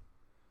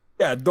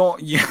 Yeah,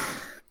 don't. Yeah.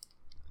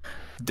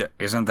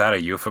 Isn't that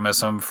a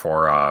euphemism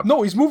for?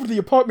 No, he's moved to the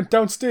apartment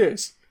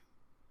downstairs.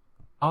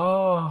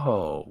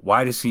 Oh,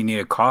 why does he need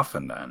a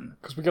coffin then?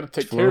 Because we gotta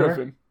take care of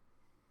him.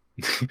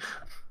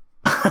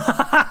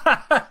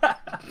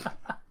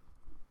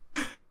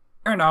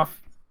 Fair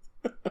enough.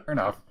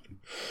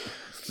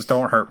 Just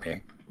don't hurt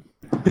me.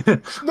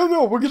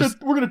 No, we're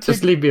gonna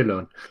Just leave me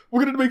alone.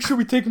 we're gonna make sure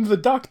we take him to the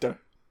doctor.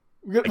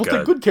 We'll Like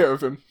take good care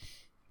of him.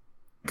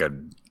 Like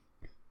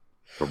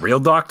a real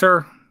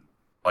doctor,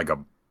 like a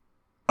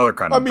other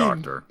kind I of mean,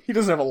 doctor. he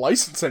doesn't have a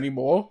license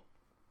anymore.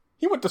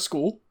 He went to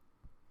school.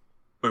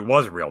 It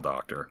was a real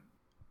doctor.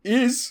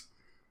 Is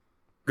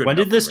Good When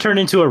enough did this for me. turn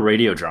into a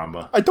radio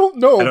drama? I don't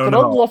know, I don't but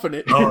I'm know. loving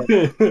it. Oh,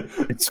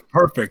 it's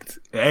perfect.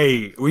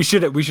 Hey, we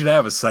should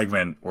have a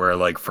segment where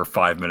like for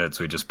 5 minutes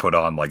we just put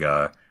on like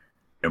a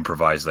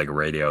improvised like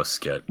radio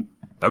skit.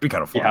 That'd be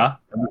kind of fun. Yeah.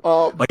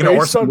 Like in Based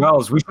Orson on-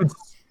 Welles, we should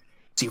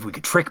see if we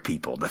could trick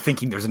people to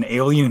thinking there's an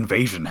alien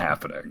invasion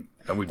happening,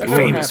 and we'd be That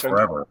never famous happened.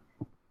 forever.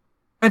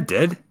 It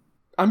did.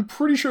 I'm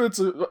pretty sure it's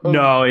a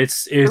No,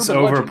 it's urban legend.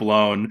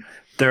 overblown.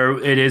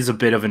 It is a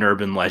bit of an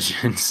urban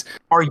legend.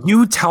 Are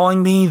you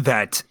telling me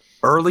that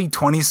early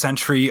 20th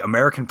century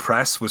American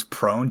press was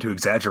prone to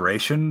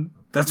exaggeration?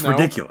 That's No.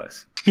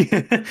 ridiculous.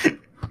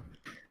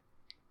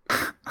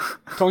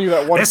 telling you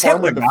that one This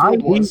farmer Hitler in the guy,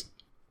 field was.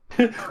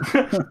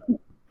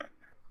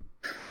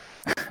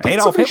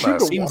 Adolf Somebody Hitler shoot a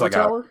seems water like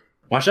tower?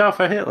 Watch out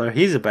for Hitler.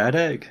 He's a bad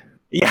egg.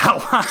 Yeah.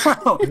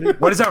 Wow.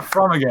 What is that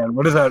from again?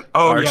 What is that?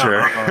 Oh, Archer.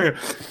 yeah.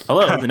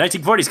 Hello, the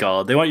 1940s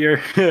called. They want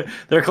your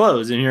their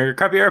clothes and your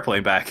crappy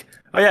airplane back.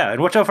 Oh yeah,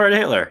 and watch out for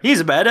Hitler.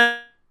 He's a bad egg.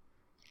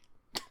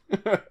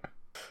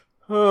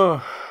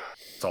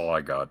 That's all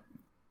I got.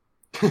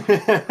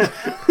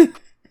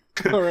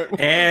 All right,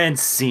 And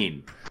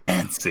scene.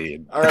 And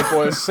see. all right,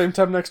 boys. Same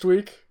time next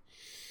week,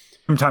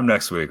 Sometime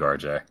next week,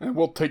 RJ. and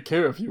we'll take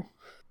care of you.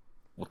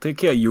 We'll take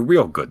care of you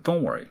real good.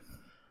 Don't worry.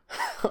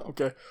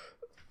 Okay.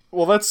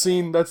 Well, that's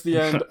scene. That's the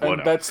end, and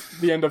Whatever. that's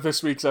the end of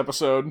this week's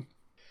episode.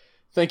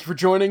 Thank you for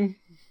joining,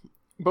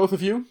 both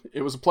of you.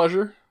 It was a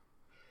pleasure.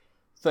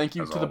 Thank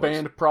you As to the always.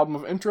 band Problem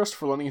of Interest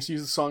for letting us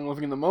use the song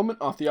Living in the Moment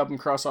off the album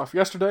Cross Off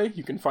Yesterday.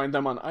 You can find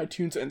them on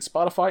iTunes and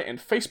Spotify and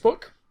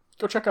Facebook.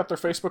 Go check out their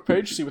Facebook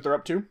page, see what they're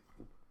up to.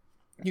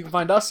 You can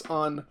find us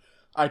on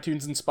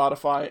iTunes and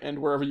Spotify and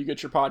wherever you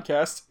get your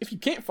podcasts. If you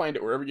can't find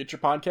it wherever you get your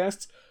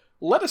podcasts,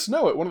 let us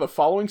know at one of the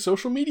following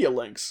social media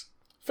links.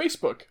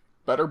 Facebook,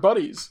 Better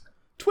Buddies.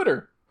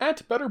 Twitter,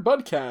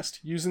 @BetterBudcast,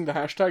 using the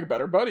hashtag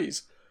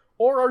BetterBuddies.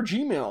 Or our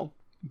Gmail,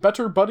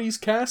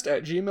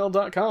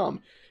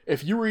 betterbuddiescast@gmail.com.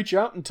 If you reach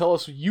out and tell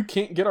us you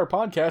can't get our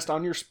podcast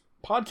on your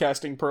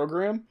podcasting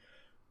program,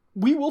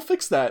 we will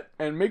fix that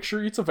and make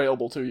sure it's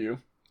available to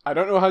you. I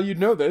don't know how you'd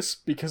know this,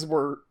 because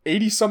we're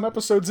 80-some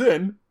episodes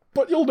in,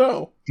 but you'll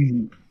know.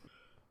 You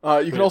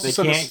can also If they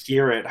send can't us...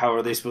 hear it, how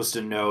are they supposed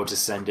to know to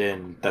send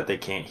in that they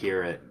can't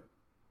hear it?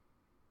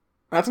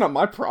 That's not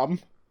my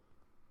problem.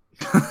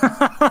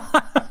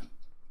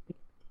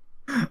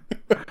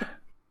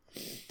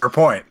 Fair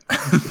point.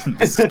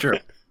 This is true.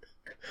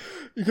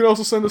 You can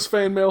also send us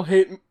fan mail,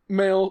 hate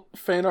mail,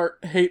 fan art,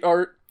 hate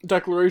art,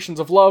 declarations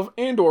of love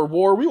and or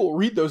war. We will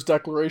read those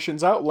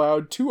declarations out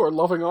loud to our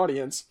loving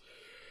audience.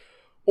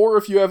 Or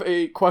if you have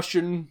a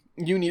question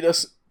you need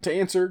us to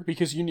answer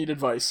because you need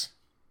advice.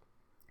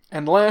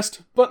 And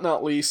last but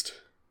not least,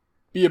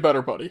 be a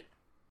better buddy.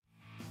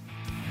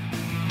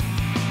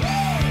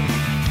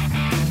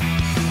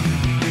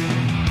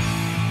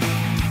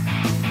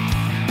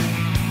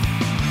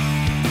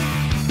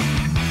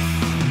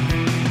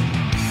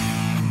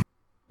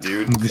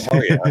 Dude.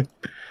 Oh, yeah.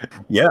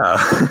 Yeah.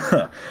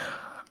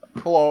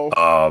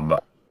 Hello.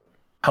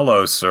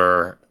 Hello,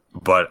 sir.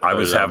 But I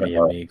was Hola, having mi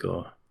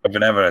amigo. I've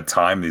been having a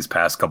time these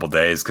past couple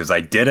days because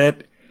I did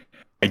it.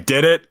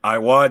 I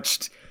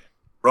watched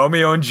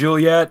Romeo and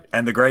Juliet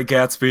and The Great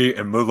Gatsby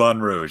and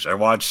Moulin Rouge. I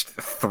watched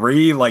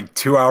 3 like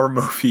 2-hour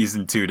movies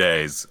in 2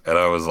 days, and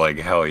I was like,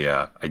 hell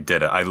yeah, I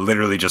did it. I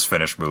literally just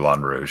finished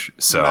Moulin Rouge.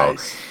 So,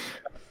 Nice.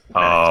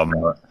 I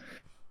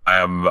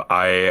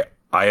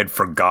had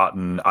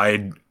forgotten.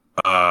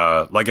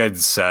 Like I'd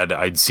said,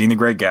 I'd seen The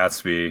Great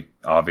Gatsby.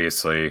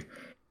 Obviously,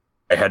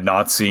 I had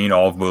not seen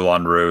all of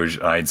Moulin Rouge,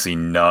 and I'd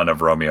seen none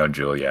of Romeo and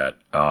Juliet.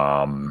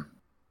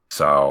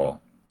 So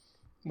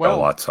got a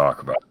lot to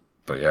talk about.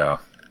 But yeah.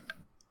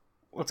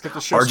 Let's get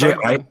the show RJ, started.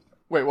 then.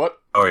 Wait, what?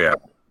 Oh yeah.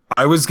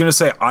 I was gonna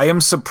say I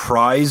am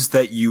surprised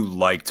that you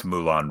liked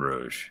Moulin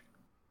Rouge.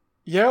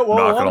 Yeah, well, Not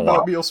a lot gonna about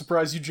lie. me will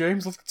surprise you,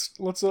 James. Let's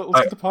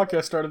get the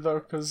podcast started though,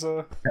 because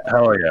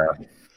Hell yeah.